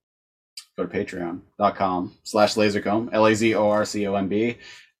show, go to patreon.com/LazorComb, LAZORCOMB.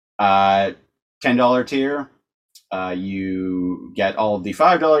 $10 tier, you get all of the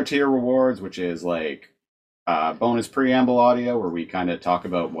 $5 tier rewards, which is like bonus preamble audio where we kind of talk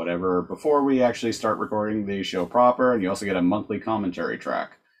about whatever before we actually start recording the show proper. And you also get a monthly commentary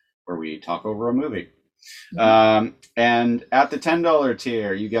track where we talk over a movie. And at the $10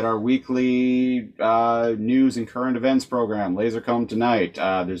 tier, you get our weekly news and current events program, LaserComb Tonight.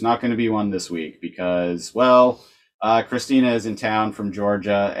 There's not going to be one this week because, well, Christina is in town from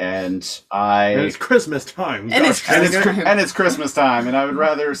Georgia, and it's Christmas time. And it's Christmas time, and I would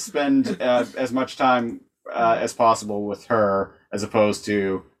rather spend as much time as possible with her as opposed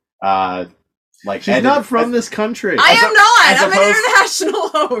to she's not from this country. I am not. I'm an international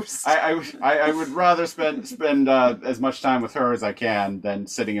host. I would rather spend as much time with her as I can than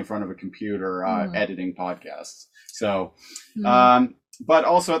sitting in front of a computer editing podcasts. So, but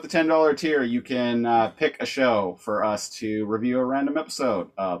also at the $10 tier, you can pick a show for us to review a random episode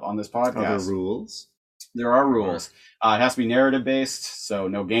of on this podcast. Are there rules? There are rules. It has to be narrative based, so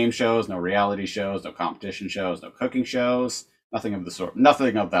no game shows, no reality shows, no competition shows, no cooking shows, nothing of the sort.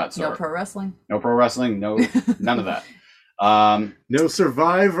 Nothing of that sort. No pro wrestling. No pro wrestling. No, none of that. No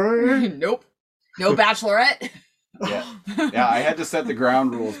Survivor. Nope. No Bachelorette. Yeah, I had to set the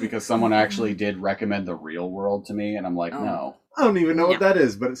ground rules because someone actually did recommend The Real World to me, and I'm like, no. I don't even know what that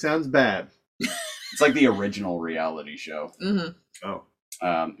is, but it sounds bad. It's like the original reality show. Mm-hmm. Oh.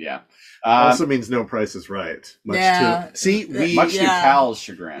 Yeah. Also means No Price is Right. Much to Cal's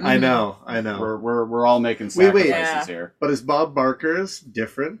chagrin. I know. We're all making sacrifices here. But is Bob Barker's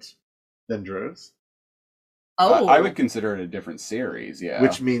different than Drew's? Oh, I would consider it a different series. Yeah,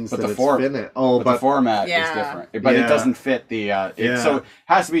 which means that it's finished. But the format is different. But it doesn't fit the. So it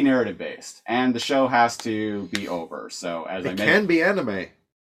has to be narrative based, and the show has to be over. So it can be anime.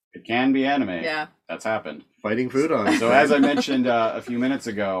 It can be anime. Yeah, that's happened. Fighting food on. So as I mentioned a few minutes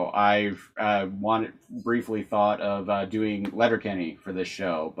ago, I've briefly thought of doing Letterkenny for this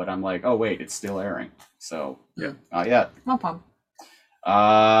show, but I'm like, oh wait, it's still airing. So not yet. No problem.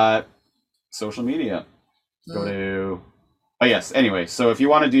 Social media. Go to. But yes. Anyway, so if you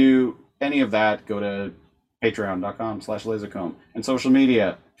want to do any of that, go to patreon.com/LazorComb and social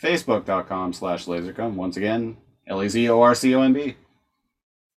media, facebook.com/LazorComb. Once again, LAZORCOMB.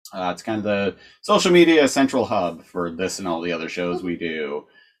 It's kind of the social media central hub for this and all the other shows we do.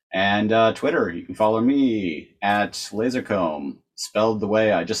 And Twitter, you can follow me at LazorComb, spelled the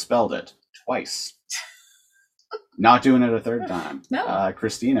way I just spelled it, twice. Not doing it a third time. No.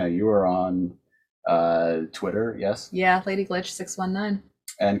 Christina, you are on Twitter, yes? Yeah, Lady Glitch 619.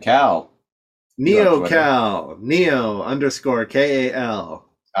 And Cal. NeoCal, Neo_KAL.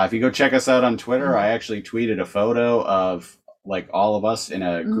 If you go check us out on Twitter, I actually tweeted a photo of like all of us in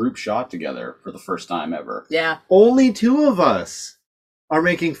a group shot together for the first time ever. Yeah. Only two of us are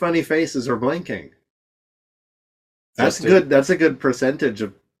making funny faces or blinking. That's good. That's a good percentage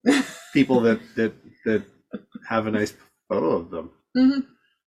of people that have a nice photo of them. Mm-hmm.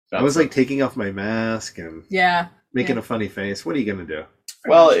 I was like taking off my mask and making a funny face. What are you gonna do?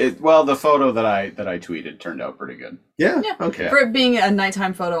 Well, the photo that I tweeted turned out pretty good. Yeah. Okay. For it being a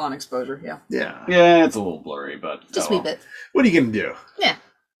nighttime photo on exposure. Yeah. Yeah, it's a little blurry, but just a wee bit. What are you gonna do? Yeah.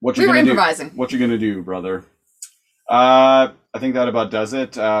 We were improvising. What you gonna do, brother? I think that about does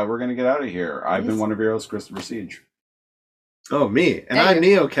it. We're gonna get out of here. I've been one of your hosts, Christopher Siege. Oh, me, and I'm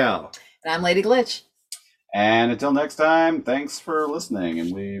NeoCal, and I'm Lady Glitch. And until next time, thanks for listening,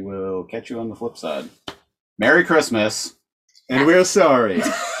 and we will catch you on the flip side. Merry Christmas. And we're sorry.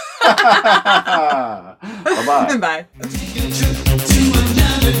 Bye-bye. Bye.